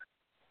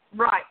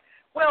 Right.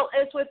 Well,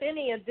 as with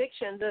any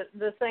addiction,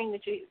 the thing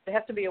that you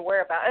have to be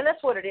aware about, and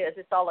that's what it is.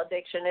 It's all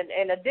addiction.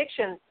 And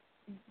addiction.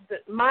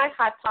 My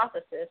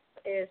hypothesis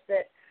is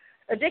that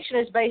addiction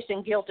is based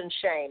in guilt and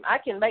shame. I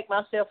can make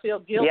myself feel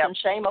guilt and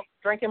shame over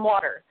drinking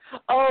water.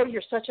 Oh,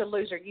 you're such a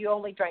loser. You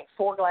only drank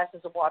 4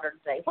 glasses of water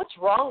today. What's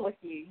wrong with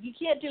you? You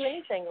can't do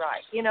anything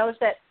right. It's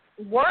that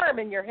worm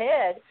in your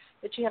head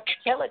that you have to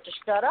tell it to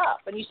shut up.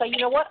 And you say, you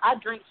know what? I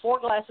drink 4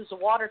 glasses of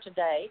water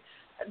today.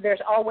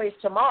 There's always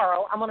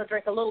tomorrow. I'm going to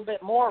drink a little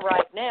bit more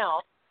right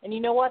now. And you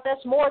know what?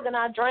 That's more than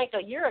I drank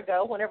a year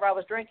ago whenever I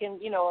was drinking,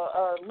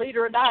 a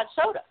liter of diet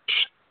soda.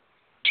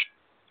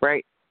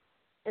 Right.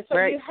 And so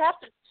you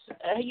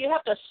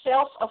have to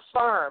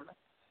self-affirm,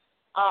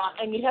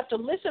 and you have to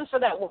listen for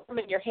that worm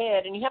in your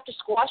head, and you have to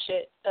squash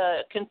it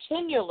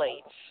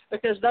continually,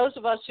 because those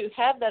of us who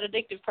have that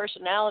addictive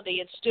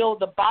personality, it's still,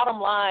 the bottom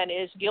line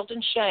is guilt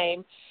and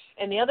shame.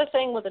 And the other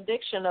thing with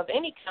addiction of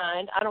any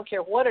kind, I don't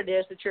care what it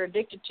is that you're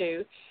addicted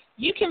to,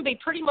 you can be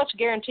pretty much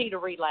guaranteed a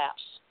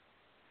relapse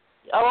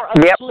or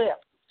a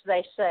slip,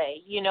 they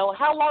say.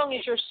 How long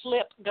is your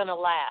slip going to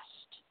last?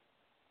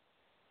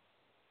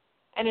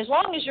 And as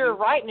long as you're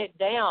writing it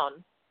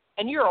down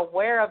and you're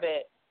aware of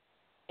it,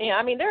 there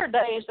are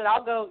days that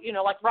I'll go,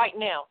 like right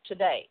now,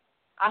 today.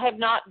 I have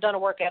not done a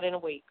workout in a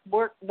week.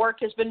 Work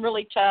has been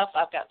really tough.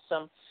 I've got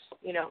some,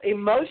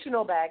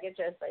 emotional baggage,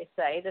 as they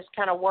say, that's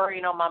kind of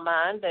worrying on my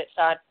mind that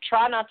I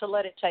try not to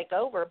let it take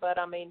over. But,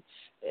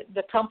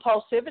 the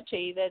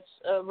compulsivity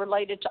that's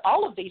related to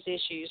all of these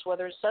issues,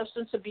 whether it's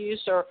substance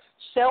abuse or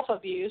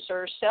self-abuse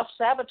or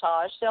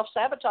self-sabotage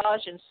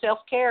and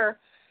self-care,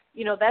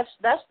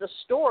 that's the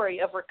story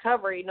of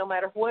recovery, no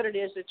matter what it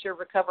is that you're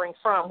recovering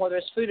from, whether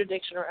it's food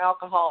addiction or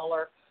alcohol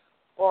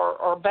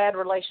or bad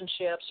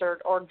relationships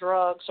or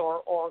drugs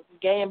or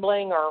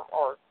gambling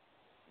or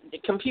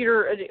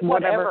computer,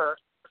 whatever.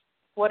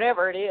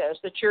 whatever it is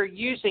that you're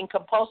using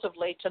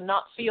compulsively to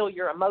not feel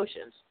your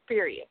emotions,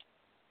 period.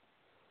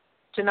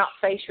 To not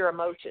face your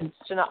emotions,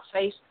 to not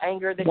face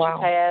anger that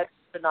you've had,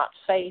 to not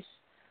face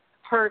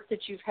hurt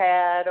that you've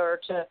had, or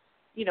to,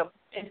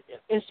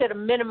 instead of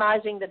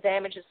minimizing the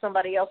damage that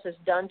somebody else has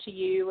done to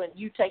you and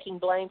you taking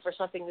blame for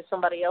something that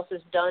somebody else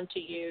has done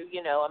to you,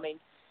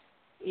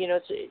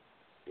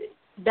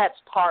 that's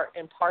part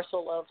and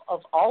parcel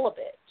of all of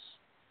it.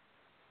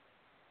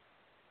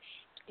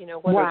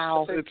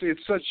 Wow.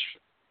 It's such.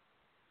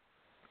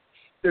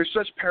 There's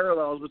such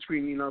parallels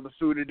between, the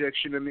food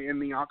addiction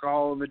and the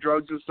alcohol and the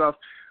drugs and stuff,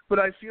 but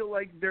I feel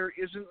like there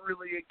isn't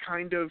really a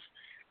kind of,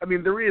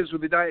 there is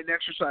with the diet and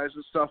exercise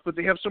and stuff, but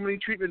they have so many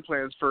treatment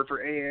plans for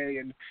AA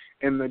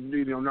and the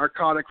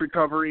narcotic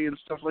recovery and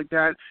stuff like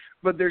that.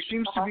 But there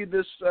seems to be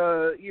this,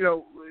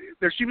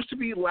 there seems to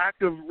be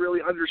lack of really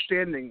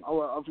understanding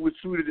with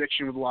food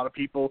addiction with a lot of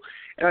people,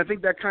 and I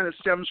think that kind of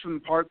stems from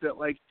the part that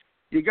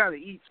you got to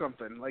eat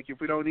something. Like, if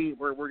we don't eat,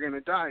 we're going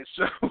to die.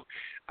 So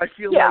I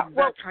feel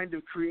that kind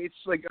of creates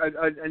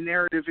a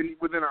narrative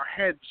within our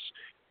heads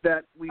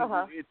that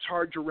it's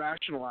hard to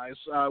rationalize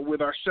with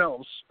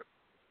ourselves.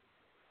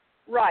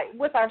 Right,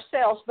 with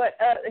ourselves. But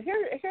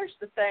here's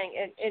the thing.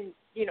 In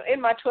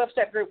my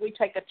 12-step group, we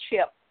take a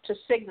chip to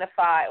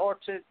signify or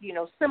to,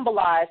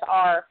 symbolize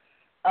our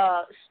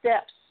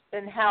steps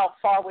and how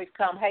far we've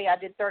come. Hey, I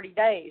did 30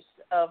 days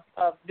of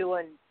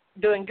doing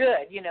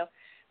good,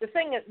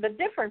 The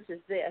difference is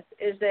this,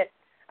 is that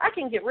I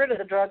can get rid of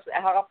the drugs, the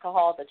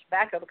alcohol, the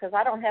tobacco because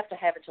I don't have to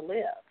have it to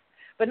live.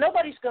 But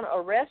nobody's going to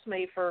arrest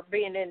me for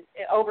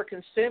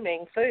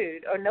over-consuming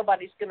food, or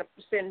nobody's going to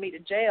send me to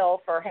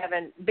jail for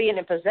being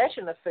in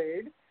possession of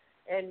food.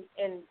 And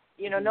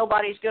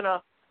nobody's going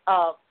to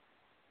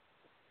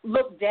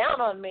look down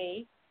on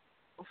me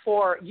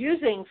for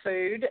using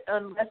food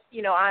unless,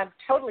 I'm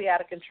totally out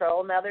of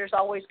control. Now, there's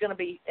always going to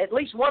be at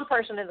least one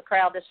person in the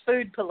crowd that's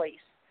food police.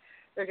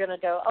 They're going to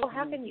go, oh,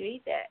 how can you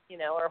eat that,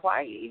 or why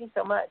are you eating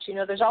so much?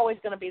 There's always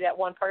going to be that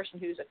one person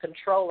who's a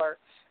controller,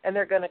 and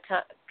they're going to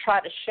try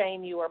to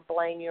shame you or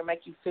blame you or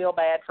make you feel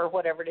bad for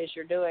whatever it is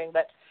you're doing.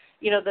 But,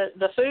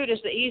 the food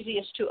is the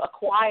easiest to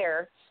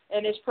acquire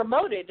and is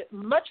promoted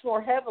much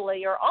more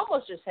heavily or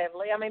almost as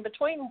heavily.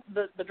 Between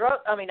the drug,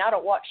 I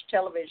don't watch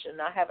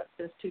television. I haven't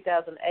since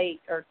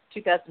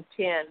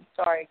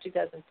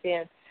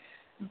 2010.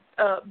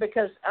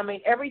 Because,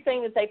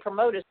 everything that they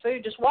promote is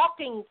food. Just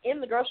walking in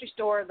the grocery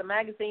store, the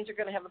magazines are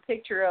going to have a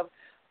picture of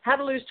how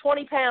to lose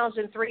 20 pounds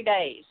in 3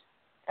 days.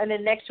 And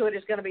then next to it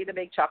is going to be the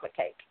big chocolate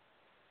cake.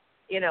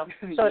 So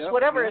it's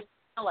whatever is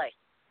selling.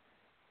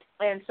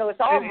 And so it's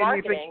all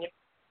marketing.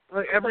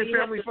 Every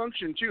family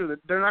function, too, that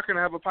they're not going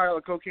to have a pile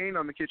of cocaine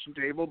on the kitchen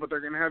table, but they're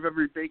going to have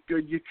every baked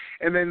good.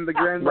 And then the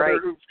grandmother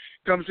who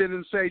comes in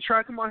and say,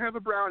 come on, have a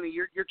brownie.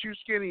 You're too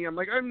skinny. I'm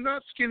like, I'm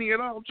not skinny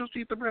at all. Just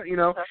eat the brownie.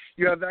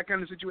 You have that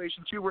kind of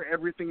situation, too, where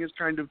everything is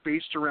kind of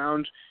based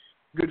around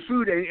good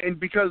food. And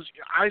because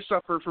I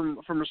suffer from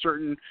a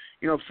certain,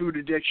 food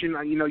addiction,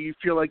 you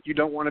feel like you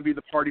don't want to be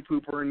the party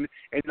pooper and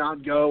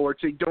not go, or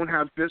say don't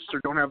have this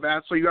or don't have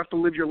that. So you have to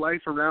live your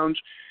life around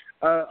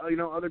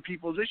other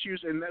people's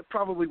issues, and that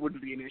probably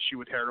wouldn't be an issue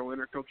with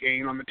heroin or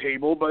cocaine on the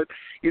table, but,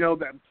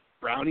 that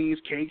brownies,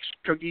 cakes,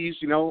 cookies,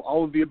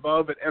 all of the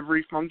above at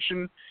every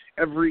function,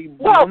 every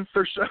month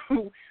or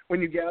so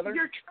when you gather.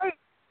 You're true.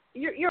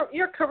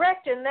 You're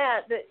correct in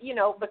that,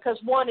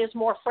 because one is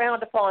more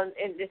frowned upon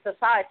in the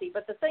society,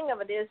 but the thing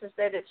of it is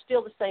that it's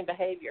still the same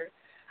behavior.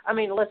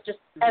 Let's just,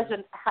 as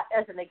an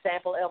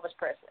example, Elvis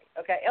Presley.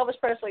 Okay, Elvis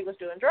Presley was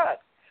doing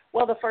drugs.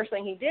 Well, the first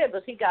thing he did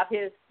was he got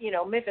his,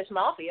 Memphis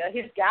Mafia,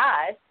 his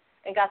guys,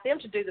 and got them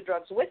to do the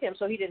drugs with him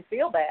so he didn't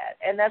feel bad.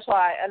 And that's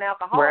why an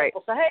alcoholic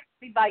will say, hey,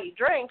 let me buy you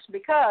drinks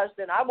because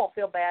then I won't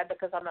feel bad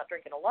because I'm not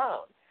drinking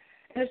alone.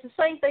 And it's the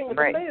same thing with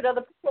the food.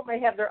 Other people may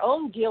have their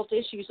own guilt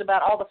issues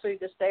about all the food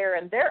that's there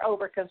and their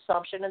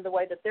overconsumption, and the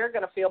way that they're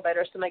going to feel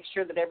better is to make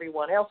sure that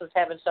everyone else is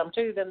having some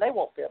too, then they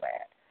won't feel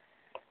bad.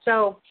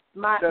 So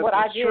what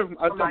I did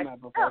for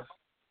myself,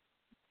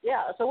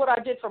 so what I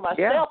did for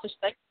myself is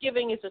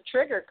Thanksgiving is a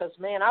trigger because,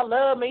 man, I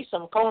love me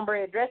some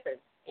cornbread dressing,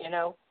 and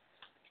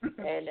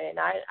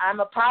I'm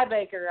a pie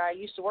baker. I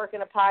used to work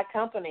in a pie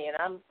company, and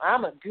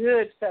I'm a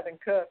good Southern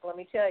cook. Let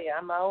me tell you,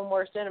 I'm my own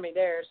worst enemy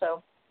there.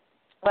 So,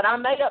 but I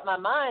made up my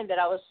mind that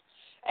I was,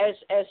 as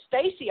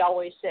Stacy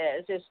always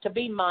says, is to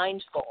be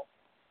mindful.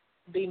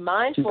 Be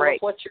mindful of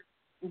what you're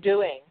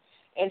doing.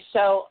 And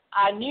so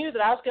I knew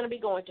that I was going to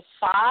be going to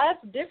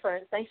 5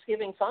 different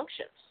Thanksgiving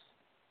functions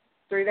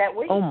through that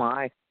week. Oh,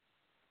 my.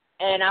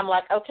 And I'm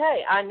like,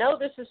 okay, I know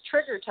this is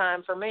trigger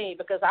time for me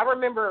because I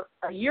remember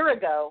a year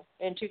ago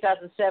in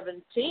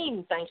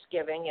 2017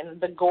 Thanksgiving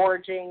and the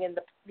gorging and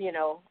the,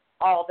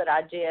 all that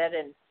I did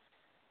and,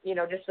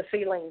 just the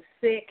feeling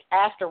sick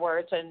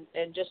afterwards and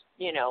just,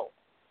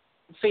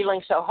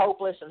 feeling so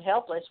hopeless and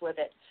helpless with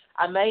it.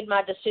 I made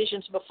my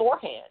decisions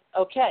beforehand.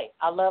 Okay,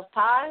 I love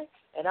pie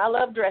and I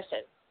love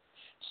dressing.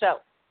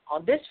 So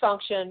on this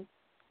function,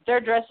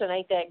 their dressing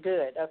ain't that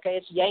good, okay?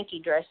 It's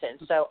Yankee dressing,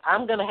 so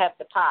I'm going to have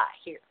the pie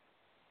here.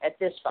 at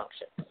this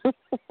function.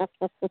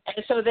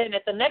 And so then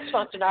at the next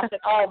function, I said,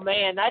 oh,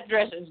 man, that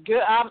dress is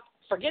good.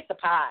 Forget the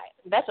pie.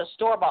 That's a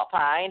store-bought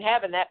pie. I ain't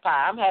having that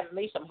pie. I'm having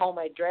me some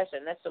homemade dressing.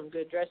 That's some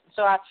good dressing.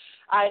 So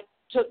I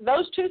took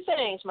those two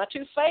things, my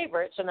two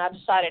favorites, and I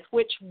decided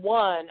which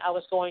one I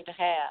was going to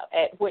have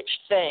at which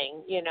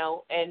thing, you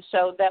know. And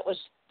so that was,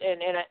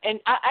 and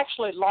I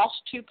actually lost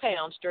 2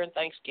 pounds during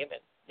Thanksgiving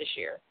this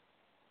year.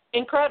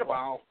 Incredible.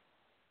 Wow.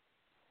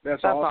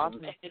 That's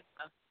awesome.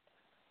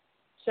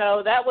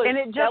 So that was, and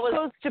it just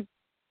goes to,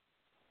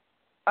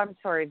 I'm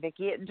sorry,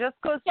 Vicki, it just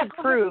goes to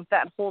prove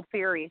that whole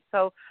theory.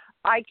 So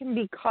I can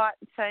be caught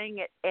saying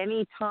it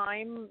any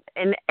time,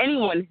 and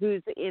anyone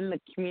who's in the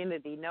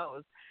community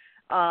knows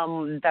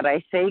that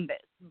I say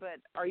this, but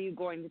are you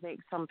going to make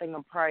something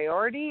a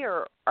priority,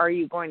 or are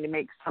you going to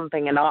make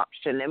something an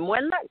option? And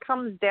when that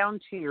comes down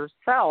to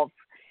yourself,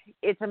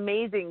 it's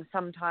amazing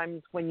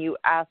sometimes when you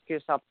ask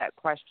yourself that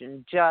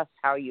question, just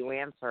how you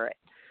answer it.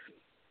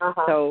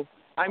 So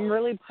I'm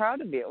really proud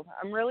of you.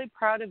 I'm really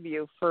proud of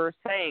you for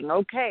saying,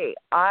 okay,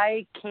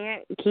 I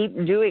can't keep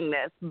doing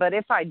this, but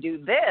if I do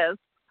this,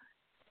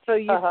 so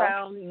you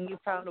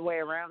found a way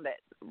around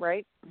it,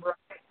 right? Right.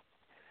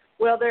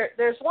 Well,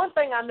 there's one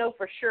thing I know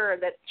for sure,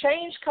 that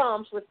change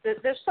comes with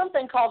there's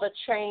something called a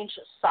change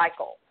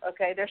cycle.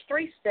 Okay, there's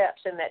 3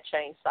 steps in that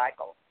change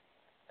cycle.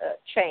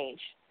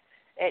 Change,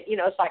 and you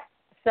know, it's like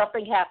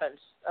something happens.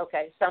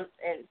 Okay,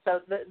 and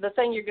so the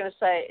thing you're going to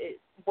say,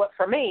 what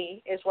for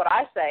me is what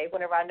I say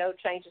whenever I know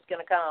change is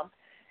going to come,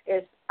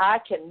 is I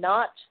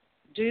cannot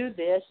do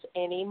this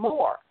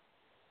anymore.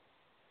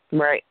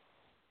 Right.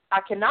 I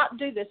cannot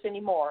do this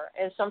anymore.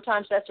 And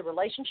sometimes that's a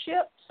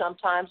relationship.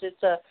 Sometimes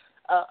it's a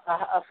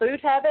food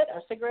habit, a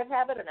cigarette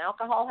habit, an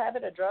alcohol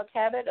habit, a drug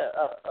habit,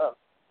 a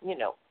you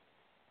know,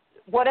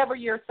 whatever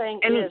your thing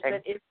is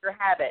that is your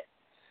habit.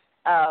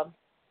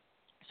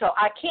 So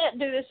I can't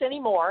do this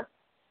anymore.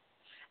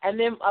 And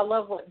then I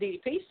love what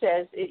DDP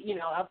says. You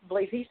know, I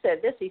believe he said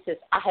this. He says,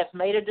 I have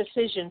made a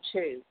decision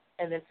to,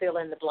 and then fill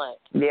in the blank.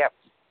 Yep.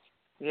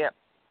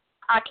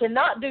 I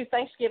cannot do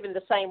Thanksgiving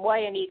the same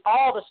way and eat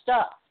all the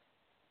stuff.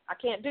 I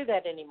can't do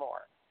that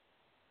anymore.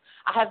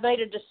 I have made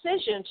a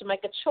decision to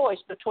make a choice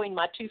between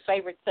my 2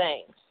 favorite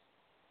things.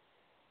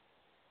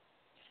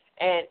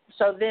 And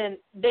so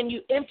then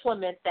you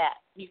implement that.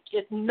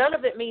 None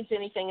of it means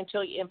anything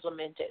until you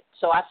implement it.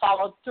 So I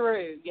followed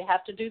through. You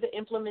have to do the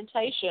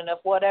implementation of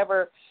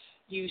whatever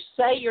you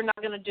say you're not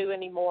going to do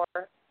anymore,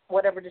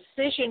 whatever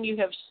decision you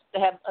have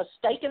a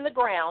stake in the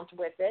ground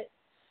with it,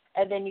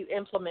 and then you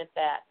implement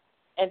that.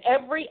 And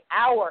every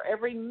hour,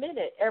 every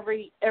minute,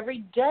 every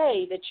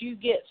day that you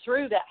get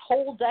through that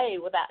whole day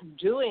without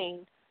doing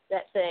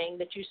that thing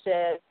that you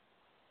said,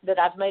 that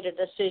I've made a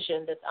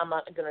decision that I'm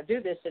not going to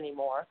do this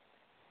anymore,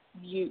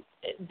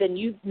 then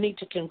you need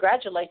to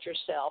congratulate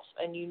yourself,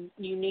 and you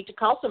need to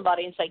call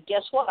somebody and say,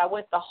 guess what? I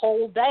went the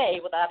whole day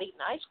without eating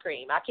ice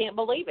cream. I can't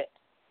believe it,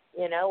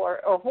 you know,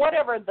 or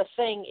whatever the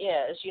thing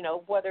is, you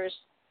know,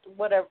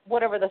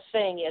 whatever the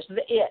thing is,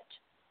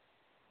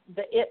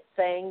 the it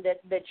thing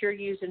that you're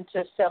using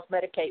to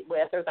self-medicate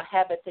with, or the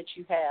habit that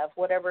you have,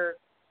 whatever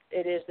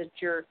it is that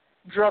your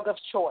drug of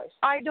choice.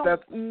 I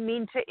don't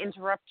mean to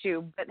interrupt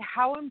you, but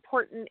how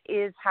important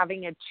is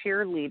having a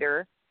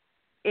cheerleader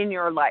in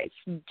your life?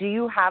 Do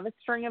you have a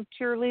string of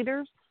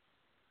cheerleaders?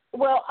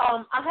 Well,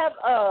 I have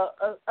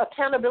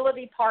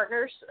accountability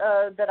partners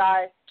that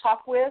I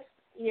talk with.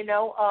 You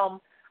know,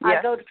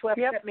 I go to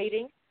 12-step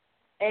meetings,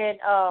 and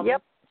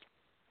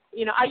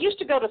you know, I used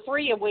to go to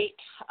 3 a week.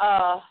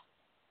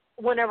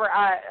 Whenever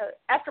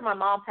after my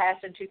mom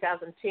passed in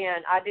 2010,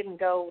 I didn't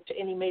go to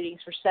any meetings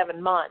for 7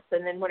 months,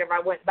 and then whenever I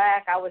went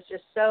back, I was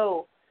just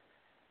so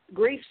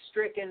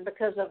grief-stricken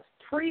because of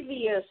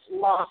previous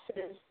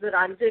losses that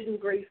I didn't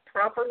grieve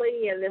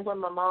properly, and then when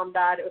my mom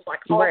died, it was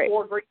like all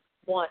 4 griefs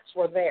once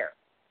were there,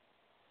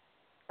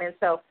 and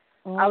so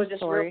I was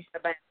just really in a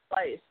bad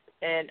place,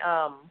 and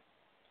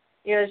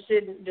you know,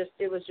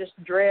 it was just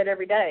dread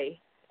every day,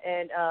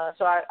 and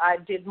so I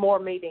did more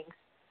meetings.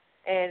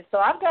 And so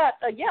I've got,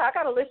 I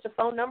got a list of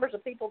phone numbers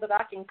of people that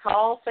I can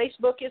call.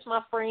 Facebook is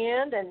my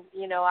friend, and,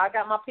 you know, I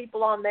got my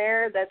people on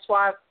there. That's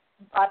why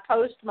I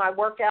post my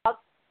workouts,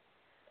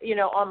 you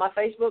know, on my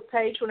Facebook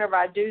page whenever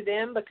I do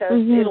them, because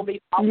it'll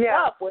be popped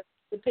up with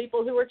the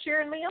people who are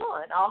cheering me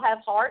on. I'll have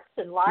hearts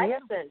and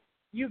likes and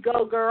you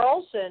go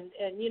girls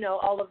and, you know,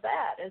 all of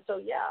that. And so,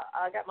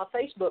 I got my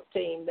Facebook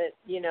team that,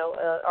 you know,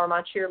 are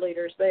my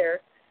cheerleaders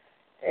there.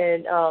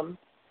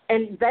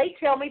 And they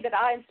tell me that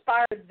I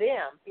inspired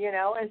them, you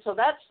know, and so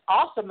that's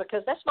awesome,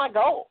 because that's my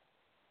goal,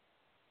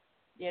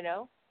 you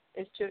know,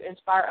 is to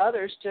inspire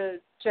others to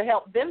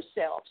help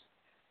themselves,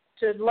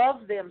 to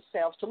love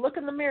themselves, to look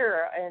in the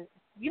mirror. And,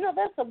 you know,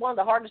 that's one of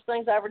the hardest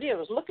things I ever did,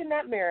 was look in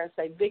that mirror and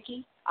say,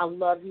 Vicki, I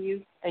love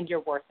you and you're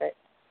worth it.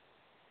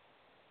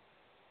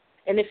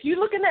 And if you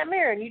look in that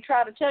mirror and you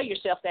try to tell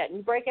yourself that and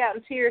you break out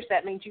in tears,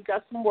 that means you've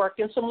got some work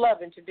and some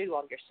loving to do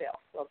on yourself,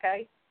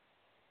 okay?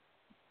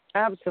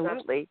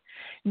 Absolutely.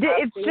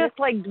 It's just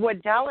like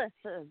what Dallas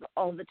says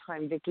all the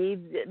time, Vicki.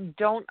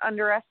 Don't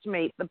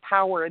underestimate the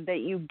power that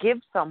you give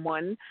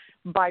someone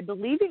by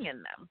believing in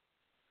them.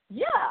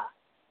 Yeah,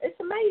 it's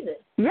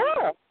amazing.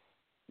 Yeah,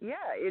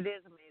 it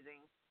is amazing.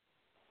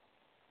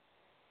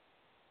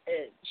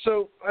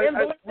 So,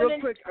 real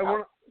quick, I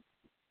want to...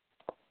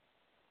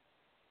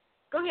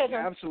 Go ahead,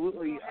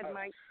 Absolutely. Go ahead,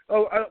 Mike.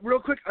 Real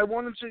quick, I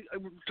wanted to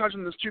touch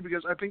on this too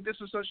because I think this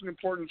is such an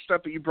important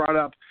step that you brought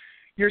up.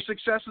 Your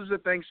successes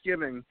at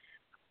Thanksgiving.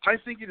 I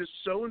think it is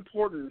so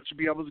important to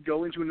be able to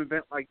go into an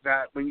event like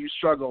that when you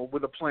struggle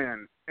with a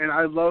plan. And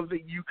I love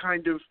that you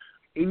kind of,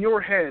 in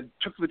your head,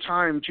 took the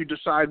time to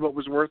decide what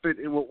was worth it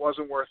and what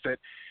wasn't worth it.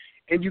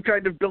 And you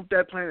kind of built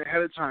that plan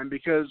ahead of time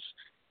because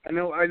I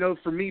know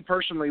for me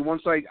personally,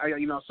 once I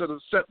sort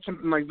of set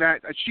something like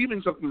that,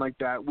 achieving something like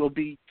that will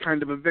be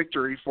kind of a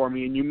victory for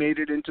me. And you made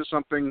it into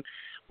something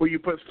where you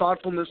put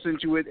thoughtfulness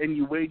into it and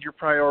you weighed your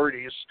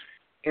priorities.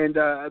 And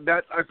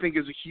that, I think,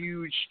 is a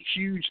huge,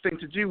 huge thing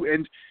to do.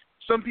 And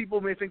some people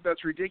may think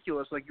that's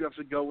ridiculous, like you have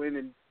to go in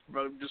and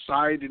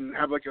decide and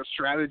have like a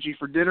strategy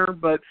for dinner.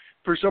 But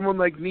for someone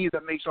like me,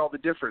 that makes all the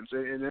difference.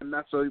 And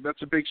that's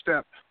a big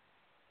step.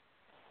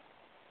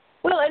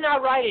 Well, and I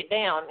write it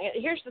down.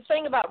 Here's the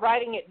thing about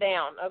writing it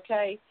down,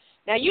 okay?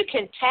 Now, you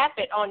can tap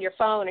it on your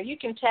phone or you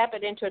can tap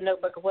it into a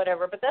notebook or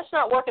whatever, but that's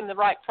not working the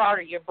right part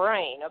of your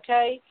brain,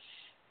 okay?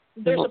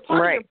 There's a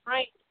part of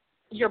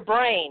your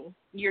brain,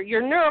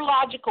 your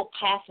neurological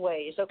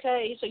pathways,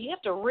 okay? So you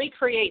have to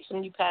recreate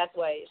some new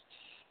pathways.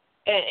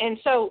 And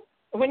so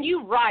when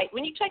you write,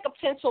 when you take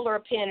a pencil or a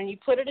pen and you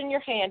put it in your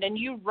hand and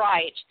you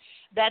write,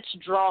 that's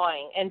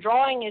drawing. And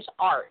drawing is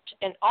art.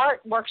 And art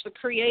works the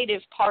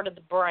creative part of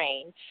the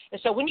brain.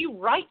 And so when you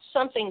write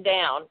something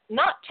down,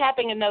 not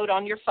tapping a note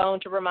on your phone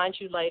to remind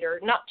you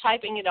later, not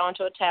typing it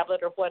onto a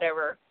tablet or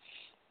whatever,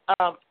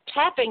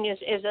 tapping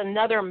is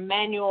another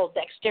manual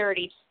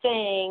dexterity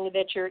thing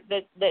that's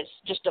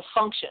just a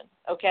function,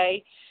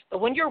 okay? But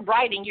when you're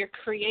writing, you're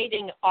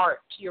creating art.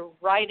 You're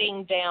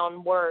writing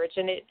down words,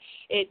 and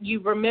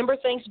you remember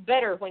things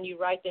better when you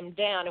write them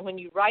down. And when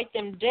you write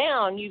them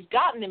down, you've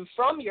gotten them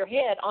from your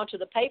head onto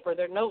the paper.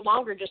 They're no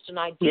longer just an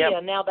idea.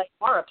 Yep. Now they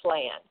are a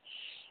plan.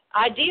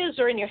 Ideas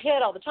are in your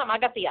head all the time. I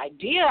got the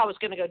idea I was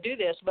going to go do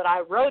this, but I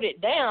wrote it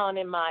down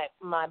in my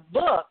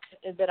book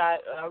that I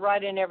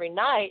write in every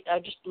night.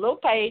 Just a little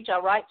page. I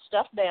write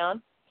stuff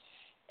down,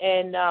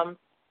 and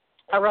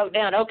I wrote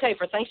down, okay,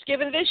 for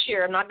Thanksgiving this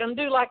year, I'm not going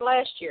to do like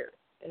last year.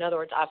 In other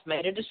words, I've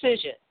made a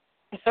decision,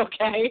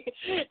 okay?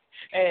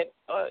 And,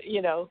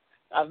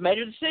 I've made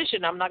a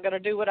decision. I'm not going to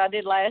do what I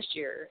did last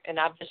year. And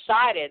I've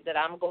decided that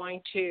I'm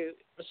going to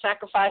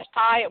sacrifice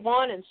pie at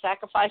one and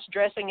sacrifice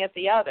dressing at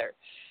the other,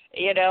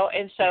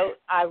 And so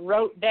I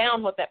wrote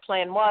down what that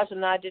plan was,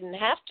 and I didn't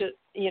have to,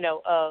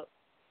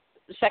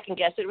 second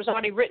guess it. It was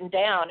already written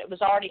down. It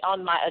was already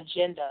on my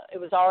agenda. It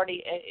was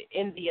already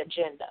in the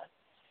agenda.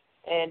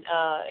 And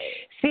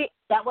see,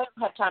 that way I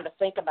don't have time to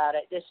think about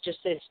it.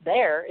 It's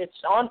there. It's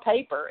on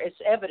paper. It's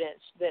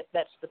evidence that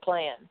that's the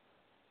plan.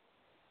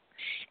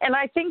 And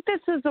I think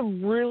this is a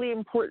really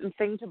important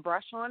thing to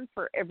brush on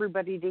for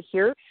everybody to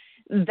hear,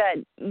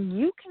 that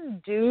you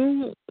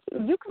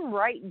can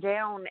write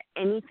down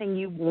anything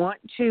you want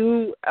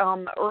to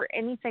or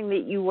anything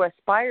that you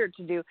aspire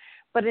to do,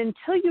 but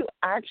until you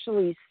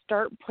actually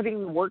start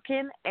putting the work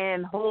in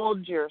and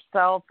hold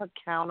yourself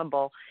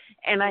accountable.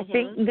 And I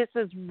think this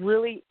is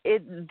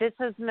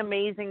an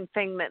amazing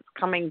thing that's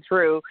coming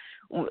through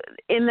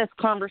in this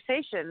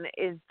conversation,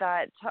 is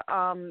that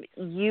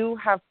you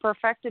have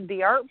perfected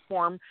the art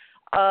form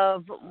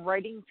of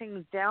writing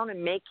things down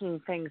and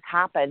making things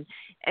happen.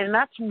 And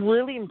that's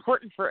really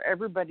important for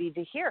everybody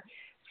to hear.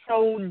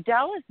 So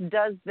Dallas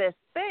does this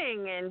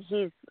thing, and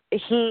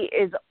he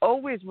is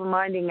always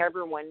reminding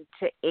everyone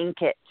to ink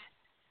it.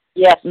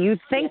 Yes. You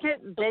think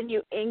it, then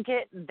you ink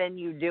it, then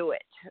you do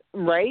it,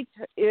 right?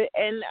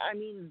 And I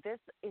mean, this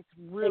is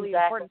really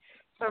important.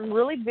 So I'm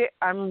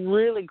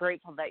really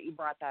grateful that you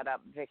brought that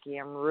up, Vicki.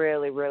 I'm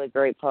really, really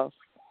grateful.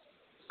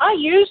 I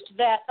used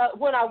that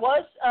when I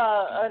was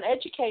an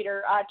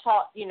educator. I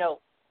taught,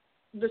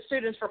 the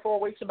students for 4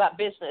 weeks about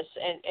business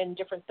and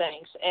different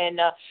things. And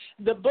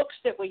the books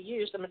that we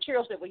used, the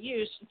materials that we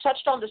used,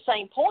 touched on the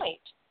same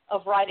point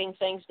of writing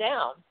things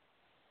down.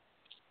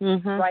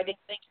 Writing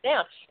things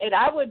down. And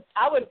I would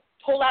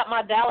pull out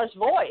my Dallas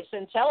voice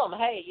and tell them,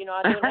 hey,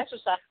 I do an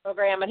exercise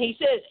program. And he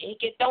says,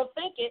 don't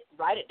think it,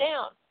 write it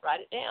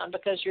down,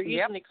 because you're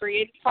using the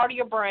creative part of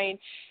your brain,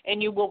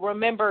 and you will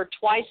remember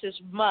twice as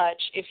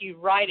much if you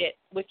write it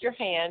with your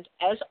hand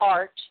as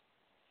art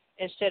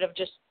instead of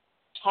just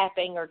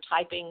tapping or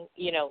typing,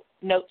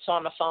 notes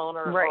on a phone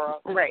or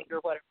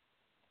whatever.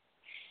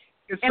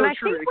 It's and so I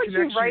true. think when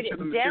you write it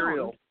down,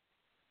 material.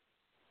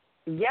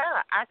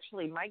 Yeah,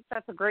 actually, Mike,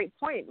 that's a great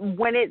point.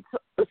 When it's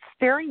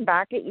staring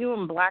back at you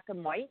in black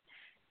and white,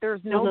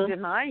 there's no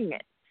denying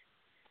it.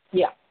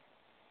 Yeah.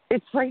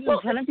 It's right in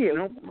front of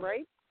you,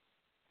 right?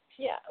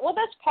 Yeah. Well,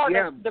 that's part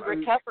of the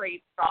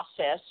recovery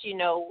process,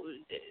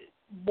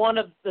 one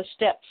of the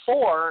step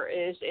 4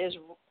 is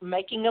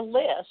making a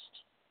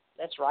list.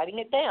 That's writing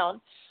it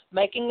down.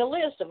 Making a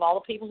list of all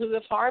the people who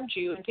have harmed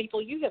you and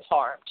people you have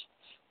harmed.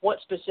 What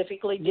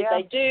specifically did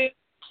they do?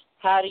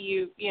 How do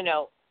you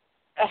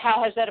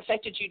how has that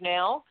affected you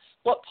now?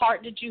 What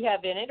part did you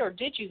have in it, or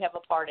did you have a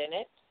part in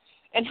it?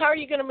 And how are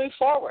you going to move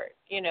forward?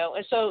 And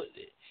so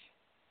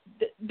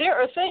there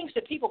are things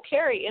that people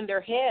carry in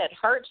their head,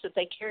 hurts that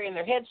they carry in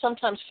their head,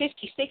 sometimes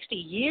 50, 60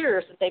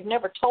 years that they've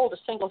never told a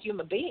single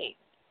human being.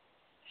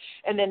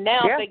 And then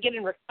now if they get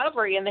in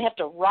recovery and they have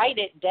to write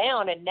it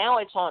down, and now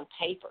it's on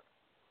paper.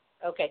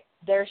 Okay,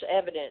 there's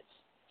evidence.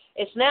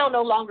 It's now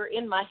no longer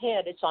in my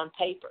head, it's on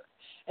paper.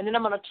 And then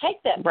I'm going to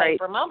take that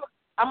paper, and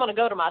I'm going to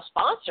go to my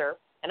sponsor,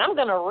 and I'm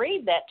going to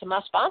read that to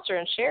my sponsor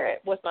and share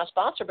it with my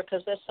sponsor,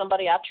 because that's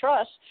somebody I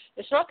trust.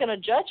 It's not going to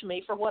judge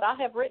me for what I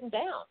have written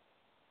down.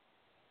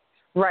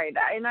 Right.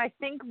 And I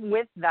think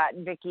with that,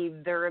 Vicki,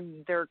 there's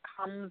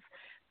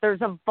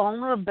a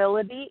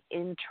vulnerability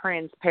in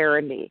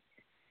transparency.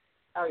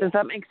 Oh, yeah. Does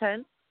that make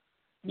sense?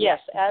 Yes,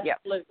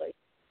 absolutely. Yep.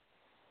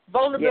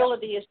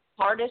 Vulnerability is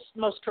the hardest,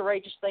 most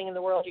courageous thing in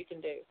the world you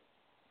can do.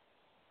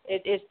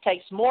 It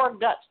takes more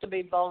guts to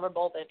be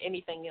vulnerable than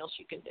anything else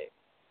you can do.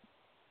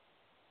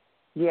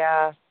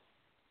 Yeah.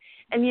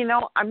 And,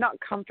 I'm not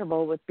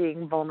comfortable with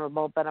being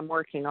vulnerable, but I'm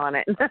working on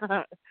it.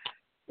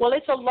 Well,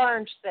 it's a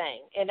learned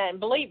thing. And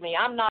believe me,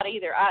 I'm not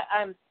either.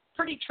 I'm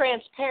pretty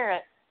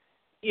transparent,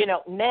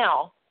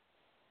 now.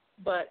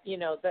 But,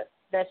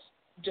 that's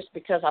just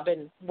because I've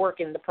been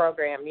working the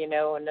program,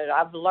 and that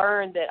I've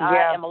learned that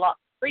I am a lot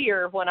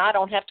freer when I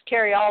don't have to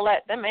carry all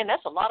that. Man,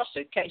 that's a lot of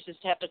suitcases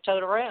to have to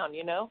tote around,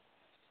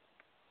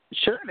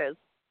 Sure it is.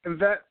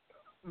 And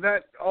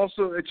that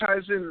also, it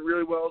ties in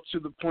really well to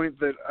the point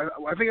that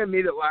I think I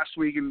made it last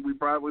week, and we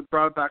brought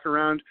it back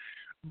around.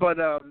 But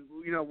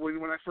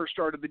when I first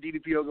started the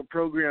DDP Yoga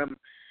program,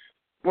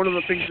 one of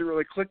the things that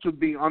really clicked with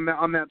me on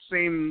that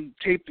same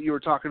tape that you were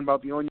talking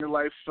about, the Own Your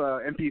Life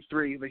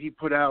MP3 that he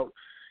put out,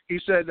 he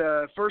said,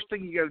 first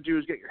thing you got to do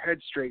is get your head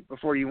straight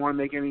before you want to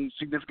make any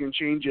significant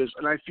changes.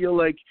 And I feel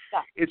like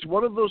it's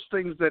one of those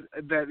things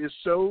that is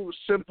so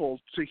simple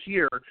to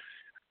hear.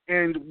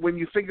 And when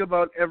you think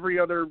about every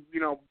other,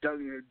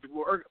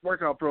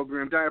 workout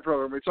program, diet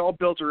program, it's all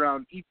built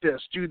around eat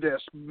this, do this,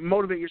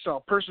 motivate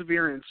yourself,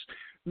 perseverance.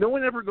 No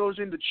one ever goes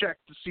in to check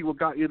to see what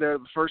got you there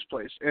in the first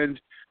place. And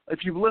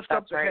if you lift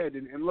up the head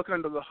and look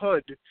under the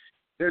hood,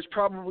 there's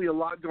probably a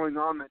lot going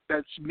on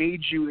that's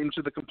made you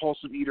into the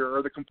compulsive eater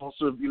or the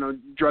compulsive,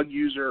 drug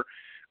user.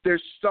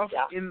 There's stuff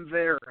in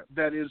there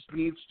that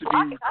needs to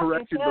be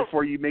corrected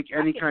before you make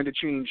any kind of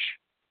change.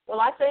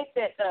 Well, I think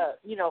that,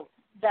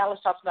 Dallas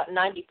talks about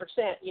 90%.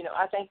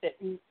 I think that,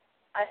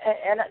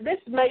 and this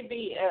may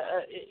be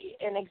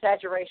an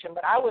exaggeration,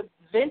 but I would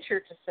venture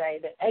to say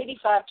that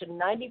 85 to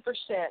 90%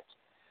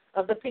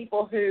 of the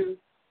people who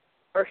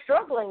are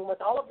struggling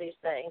with all of these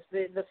things,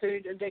 the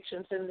food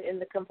addictions and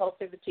the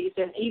compulsivities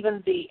and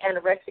even the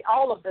anorexia,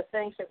 all of the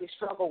things that we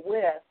struggle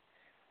with,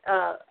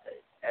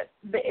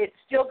 it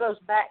still goes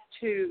back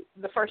to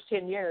the first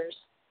 10 years.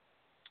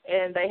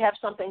 And they have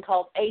something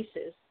called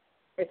ACEs.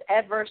 It's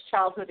Adverse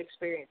Childhood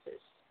Experiences.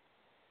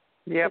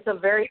 Yep. It's a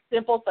very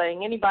simple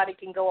thing. Anybody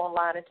can go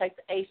online and take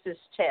the ACEs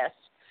test.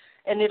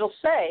 And it'll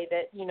say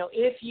that,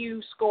 if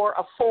you score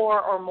a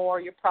 4 or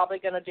more, you're probably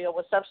going to deal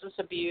with substance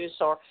abuse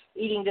or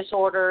eating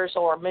disorders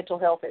or mental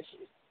health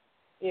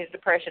issues,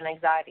 depression,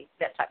 anxiety,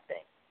 that type of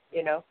thing,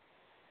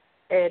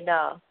 And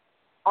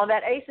on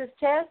that ACEs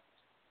test,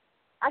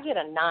 I get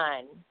a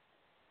 9.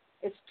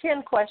 It's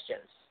 10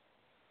 questions.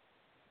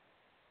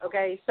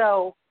 Okay,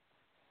 so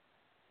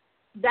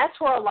that's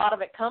where a lot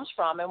of it comes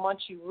from. And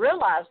once you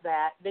realize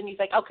that, then you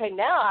think, okay,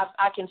 now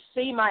I can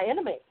see my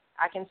enemy.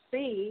 I can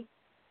see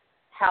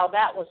how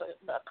that was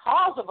the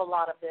cause of a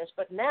lot of this,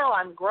 but now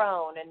I'm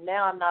grown, and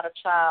now I'm not a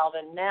child,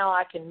 and now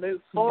I can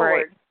move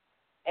forward,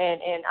 and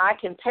I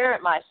can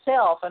parent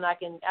myself, and I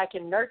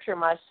can nurture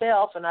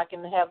myself, and I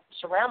can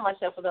surround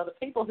myself with other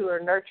people who are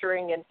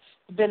nurturing and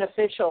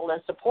beneficial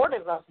and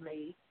supportive of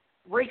me,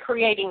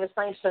 recreating the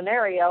same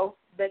scenario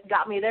that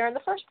got me there in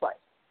the first place.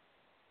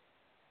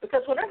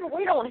 Because whenever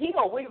we don't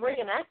heal, we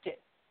reenact it.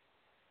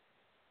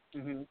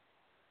 Mm-hmm.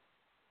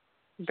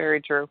 Very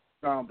true.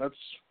 That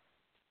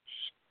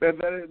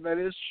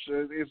is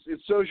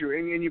it's so true,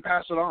 and you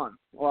pass it on.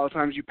 A lot of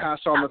times you pass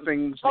on the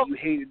things that you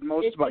hated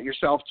most about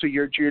yourself to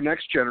your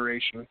next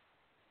generation.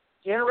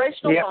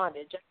 Generational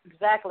bondage, that's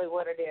exactly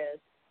what it is.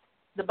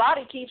 The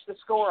body keeps the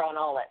score on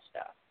all that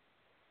stuff.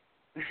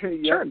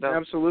 Yeah, sure,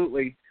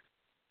 absolutely.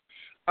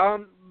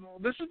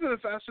 This has been a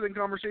fascinating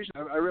conversation.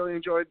 I really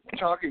enjoyed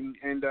talking,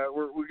 and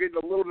we're getting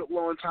a little bit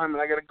low on time,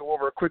 and I got to go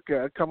over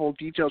a couple of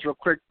details real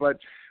quick, but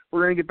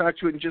we're going to get back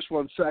to it in just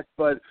one sec.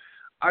 But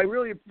I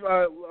really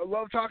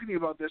love talking to you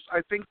about this.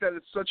 I think that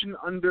it's such an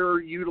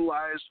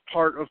underutilized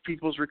part of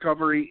people's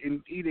recovery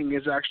in eating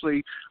is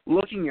actually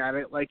looking at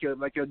it like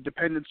a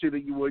dependency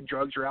that you would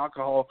drugs or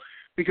alcohol,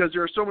 because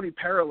there are so many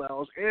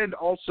parallels. And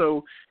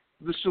also,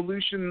 the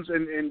solutions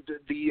and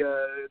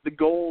the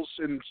goals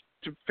and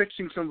to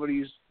fixing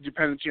somebody's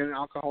dependency on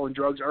alcohol and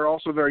drugs are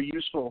also very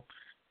useful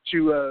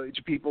to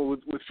people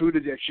with food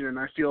addiction. And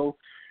I feel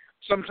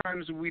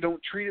sometimes we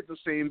don't treat it the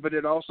same, but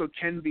it also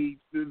can be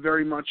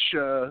very much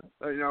a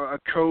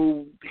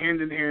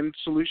hand-in-hand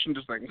solution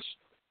to things.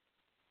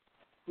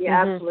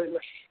 Yeah, absolutely.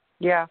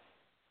 Yeah.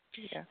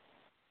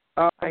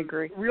 I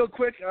agree. Real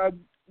quick,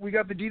 we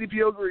got the DDP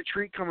Yoga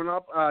Retreat coming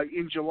up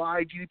in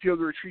July,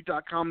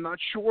 ddpyogaretreat.com. Not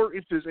sure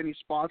if there's any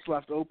spots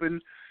left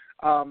open,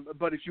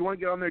 but if you want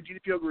to get on there,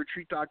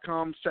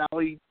 ddpyogaretreat.com.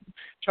 Sally,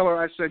 tell her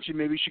I sent you.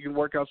 Maybe she can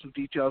work out some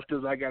details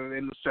because I got it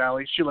in with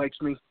Sally. She likes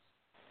me.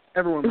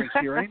 Everyone likes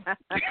me, right?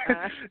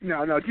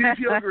 No,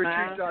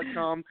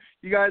 ddpyogaretreat.com.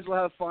 You guys will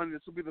have fun.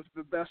 This will be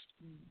the best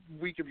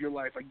week of your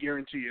life. I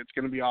guarantee you. It's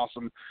going to be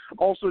awesome.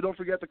 Also, don't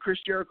forget the Chris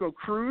Jericho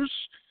Cruise.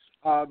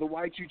 The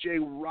Y2J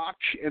Rock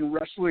and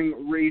Wrestling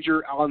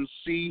Rager on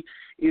Sea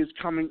is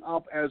coming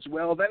up as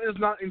well. That is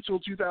not until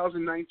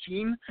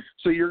 2019,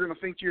 so you're going to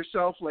think to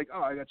yourself, like,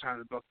 oh, I got time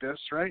to book this,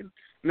 right?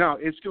 No,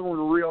 it's going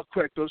real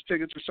quick. Those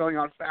tickets are selling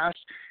out fast,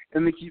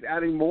 and they keep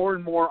adding more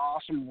and more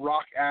awesome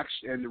rock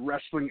acts and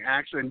wrestling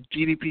acts and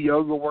DDP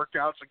yoga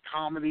workouts and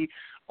comedy,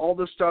 all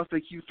this stuff.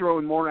 They keep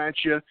throwing more at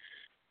you.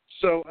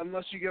 So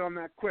unless you get on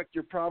that quick,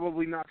 you're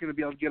probably not going to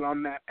be able to get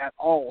on that at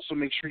all. So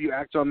make sure you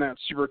act on that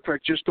super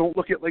quick. Just don't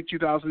look at like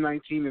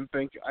 2019 and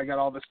think, I got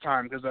all this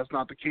time, because that's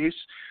not the case.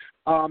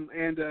 And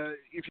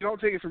if you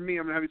don't take it from me,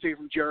 I'm going to have you take it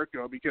from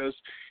Jericho, because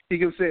he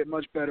can say it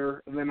much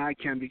better than I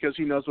can, because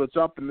he knows what's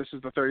up, and this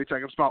is the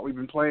 30-second spot we've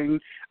been playing.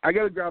 I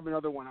got to grab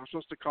another one. I'm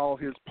supposed to call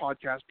his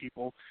podcast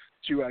people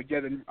to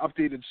get an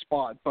updated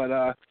spot, but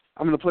I'm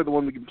going to play the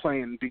one we've been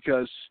playing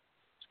because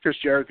it's Chris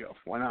Jericho.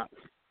 Why not?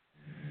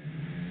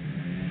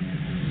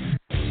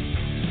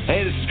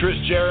 Hey, this is Chris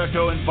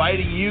Jericho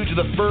inviting you to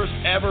the first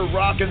ever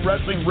Rock and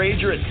Wrestling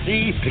Rager at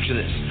Sea. Picture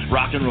this: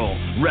 rock and roll,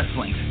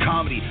 wrestling,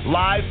 comedy,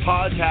 live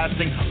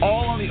podcasting,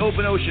 all on the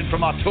open ocean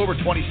from October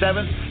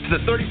 27th to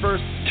the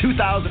 31st,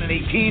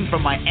 2018,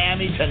 from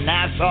Miami to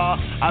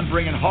Nassau. I'm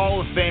bringing Hall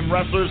of Fame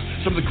wrestlers,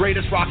 some of the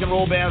greatest rock and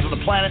roll bands on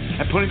the planet,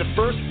 and putting the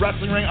first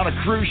wrestling ring on a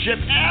cruise ship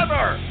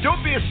ever.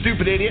 Don't be a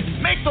stupid idiot.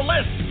 Make the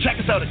list. Check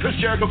us out at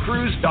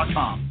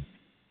ChrisJerichoCruise.com.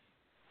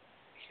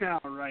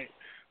 All right.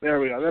 There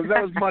we go.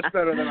 That was much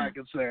better than I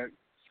could say it.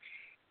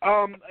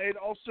 And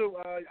also,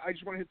 I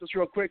just want to hit this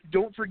real quick.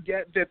 Don't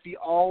forget that the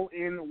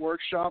All-In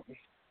Workshop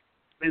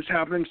is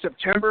happening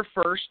September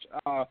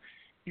 1st.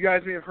 You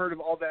guys may have heard of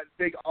all that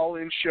big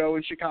All-In show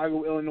in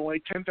Chicago, Illinois,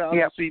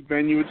 10,000-seat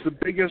venue. It's the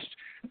biggest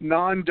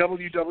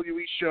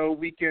non-WWE show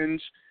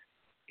weekend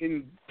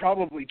in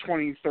probably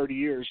 20, 30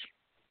 years.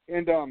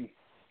 And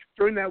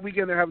during that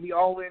weekend, they're having the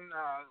All-In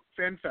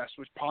Fan Fest,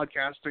 with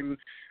podcasting,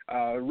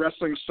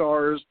 wrestling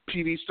stars,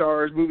 TV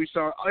stars, movie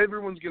stars.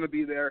 Everyone's going to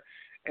be there.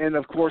 And,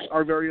 of course,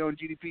 our very own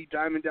DDP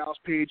Diamond Dallas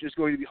Page is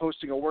going to be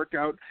hosting a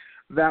workout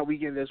that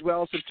weekend as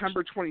well.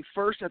 September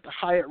 21st at the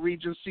Hyatt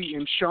Regency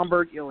in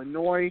Schaumburg,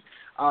 Illinois.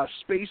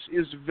 Space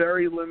is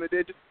very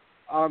limited,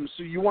 so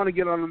you want to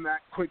get on that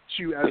quick,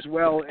 too, as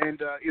well.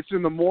 And it's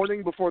in the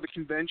morning before the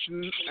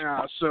convention,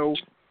 so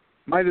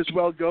might as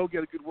well go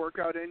get a good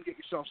workout in, get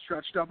yourself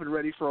stretched up and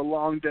ready for a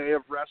long day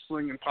of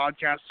wrestling and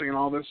podcasting and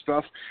all this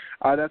stuff.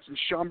 That's in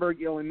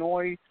Schaumburg,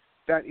 Illinois.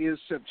 That is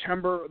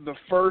September the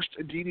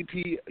 1st,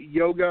 DDP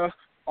Yoga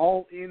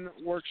All-In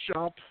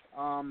Workshop.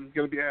 Going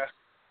to be a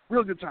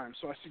real good time,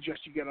 so I suggest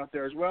you get out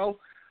there as well.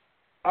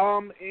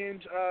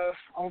 And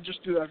I'll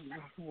just do that.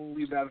 We'll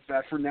leave that at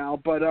that for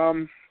now. But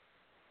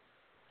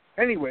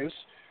anyways,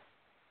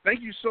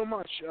 thank you so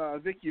much,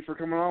 Vicky, for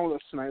coming on with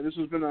us tonight. This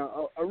has been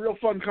a real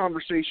fun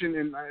conversation.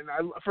 And I,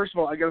 first of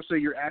all, I got to say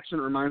your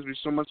accent reminds me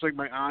so much like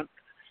my aunt.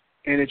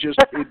 And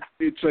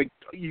it's like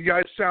you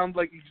guys sound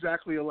like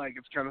exactly alike.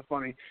 It's kind of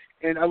funny.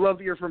 And I love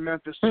that you're from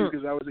Memphis, too,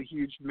 because I was a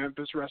huge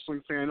Memphis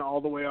wrestling fan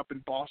all the way up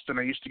in Boston.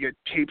 I used to get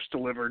tapes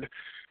delivered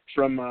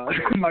from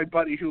my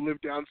buddy who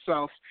lived down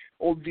south,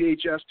 old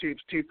VHS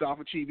tapes taped off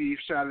of TV,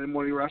 Saturday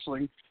morning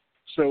wrestling.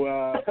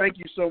 So thank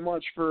you so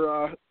much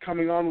for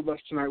coming on with us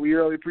tonight. We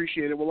really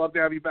appreciate it. We'll love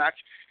to have you back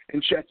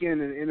and check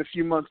in a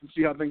few months and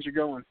see how things are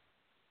going.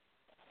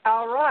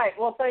 All right.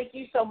 Well, thank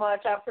you so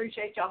much. I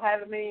appreciate y'all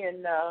having me,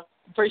 and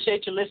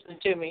appreciate you listening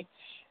to me.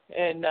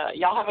 And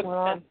y'all have a good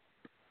one.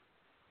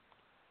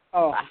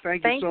 Oh,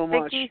 thank you so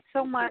much. Thank you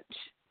so much.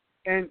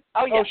 And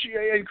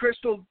and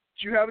Crystal,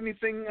 do you have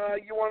anything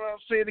you want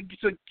to say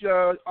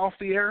to off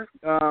the air?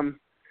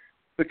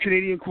 The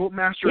Canadian quote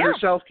master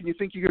herself. Can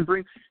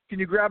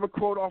you grab a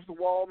quote off the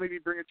wall, maybe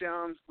bring it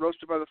down, roast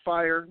it by the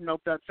fire,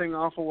 melt that thing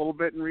off a little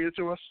bit, and read it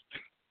to us?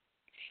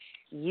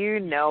 You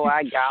know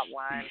I got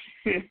one.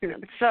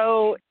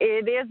 So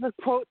it is a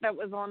quote that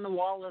was on the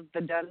wall of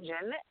the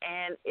dungeon,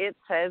 and it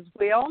says,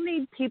 "We all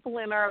need people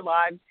in our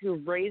lives who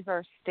raise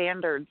our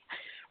standards,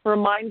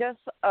 remind us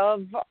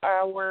of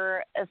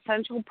our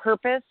essential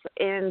purpose,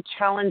 and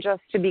challenge us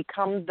to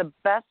become the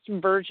best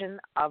version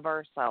of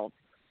ourselves."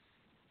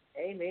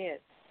 Amen.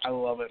 I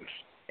love it.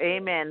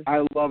 Amen.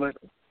 I love it.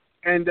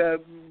 And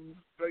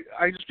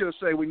I just gotta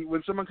say,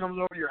 when someone comes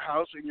over to your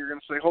house and you're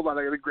gonna say, "Hold on,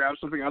 I gotta grab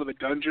something out of the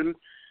dungeon,"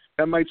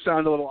 that might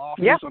sound a litlittle off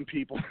to some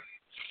people.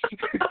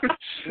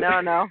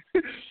 No.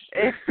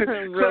 It's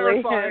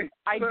really,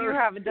 I do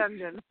have a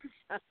dungeon.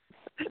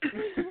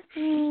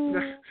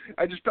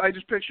 I just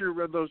picture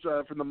those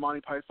from the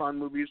Monty Python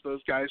movies,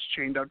 those guys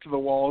chained up to the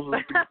walls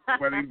with the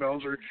wedding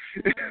bells.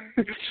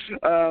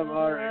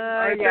 All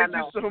right. Thank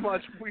you so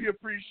much. We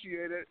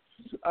appreciate it.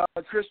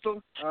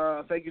 Crystal,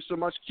 thank you so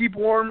much. Keep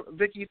warm.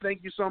 Vicky,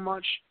 thank you so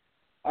much.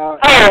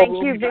 Thank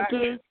you,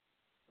 Vicky.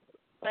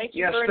 Thank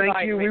you. Yes,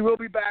 thank you. We will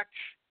be back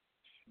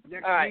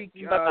next week.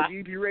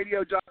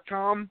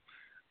 DDPRadio.com.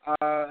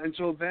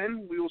 Until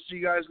then, we will see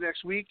you guys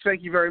next week.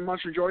 Thank you very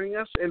much for joining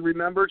us. And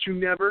remember to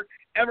never,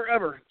 ever,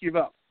 ever give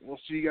up. We'll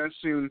see you guys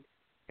soon.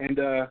 And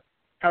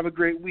have a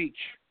great week.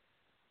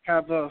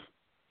 Have a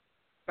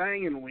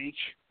banging week.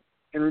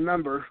 And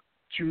remember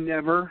to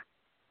never,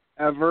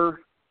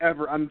 ever,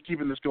 ever. I'm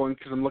keeping this going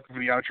because I'm looking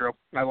for the outro.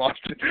 I lost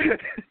it.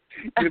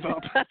 Give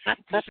up.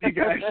 See you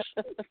guys.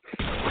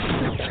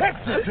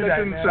 That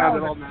didn't sound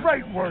at all nice.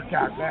 Great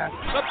workout, man.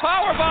 The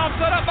power bomb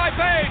set up by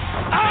Page.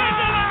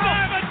 Into the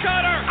Diamond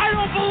Cutter. I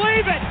don't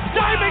believe it.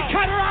 Diamond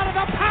Cutter out of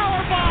the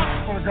power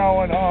bomb. We're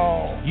going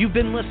home. You've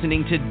been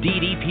listening to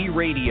DDP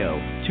Radio.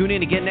 Tune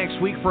in again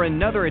next week for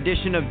another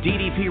edition of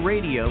DDP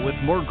Radio with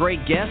more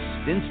great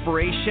guests,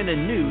 inspiration,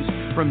 and news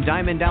from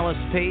Diamond Dallas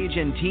Page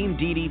and Team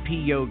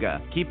DDP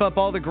Yoga. Keep up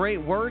all the great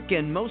work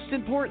and, most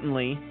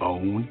importantly,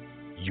 own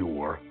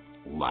your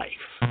life.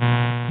 This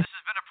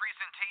has been a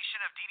presentation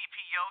of DDP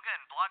Yoga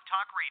and Blog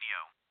Talk Radio.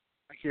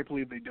 I can't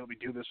believe they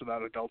do this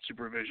without adult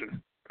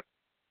supervision.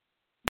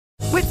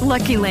 With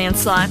Lucky Land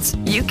Slots,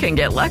 you can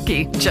get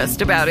lucky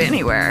just about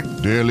anywhere.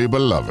 Dearly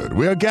beloved,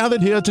 we are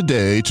gathered here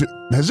today to...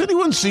 Has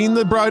anyone seen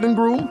the bride and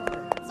groom?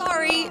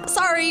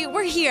 Sorry,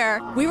 we're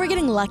here. We were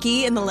getting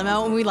lucky in the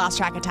limo and we lost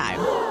track of time.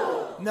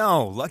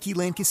 No, Lucky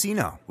Land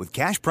Casino, with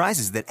cash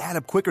prizes that add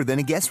up quicker than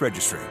a guest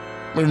registry.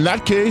 In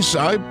that case,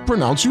 I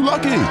pronounce you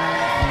lucky.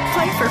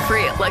 Play for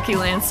free at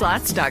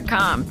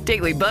LuckyLandSlots.com.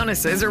 Daily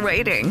bonuses are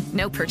waiting.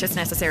 No purchase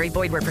necessary.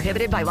 Void where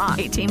prohibited by law.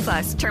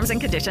 18+. Terms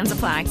and conditions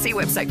apply. See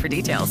website for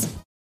details.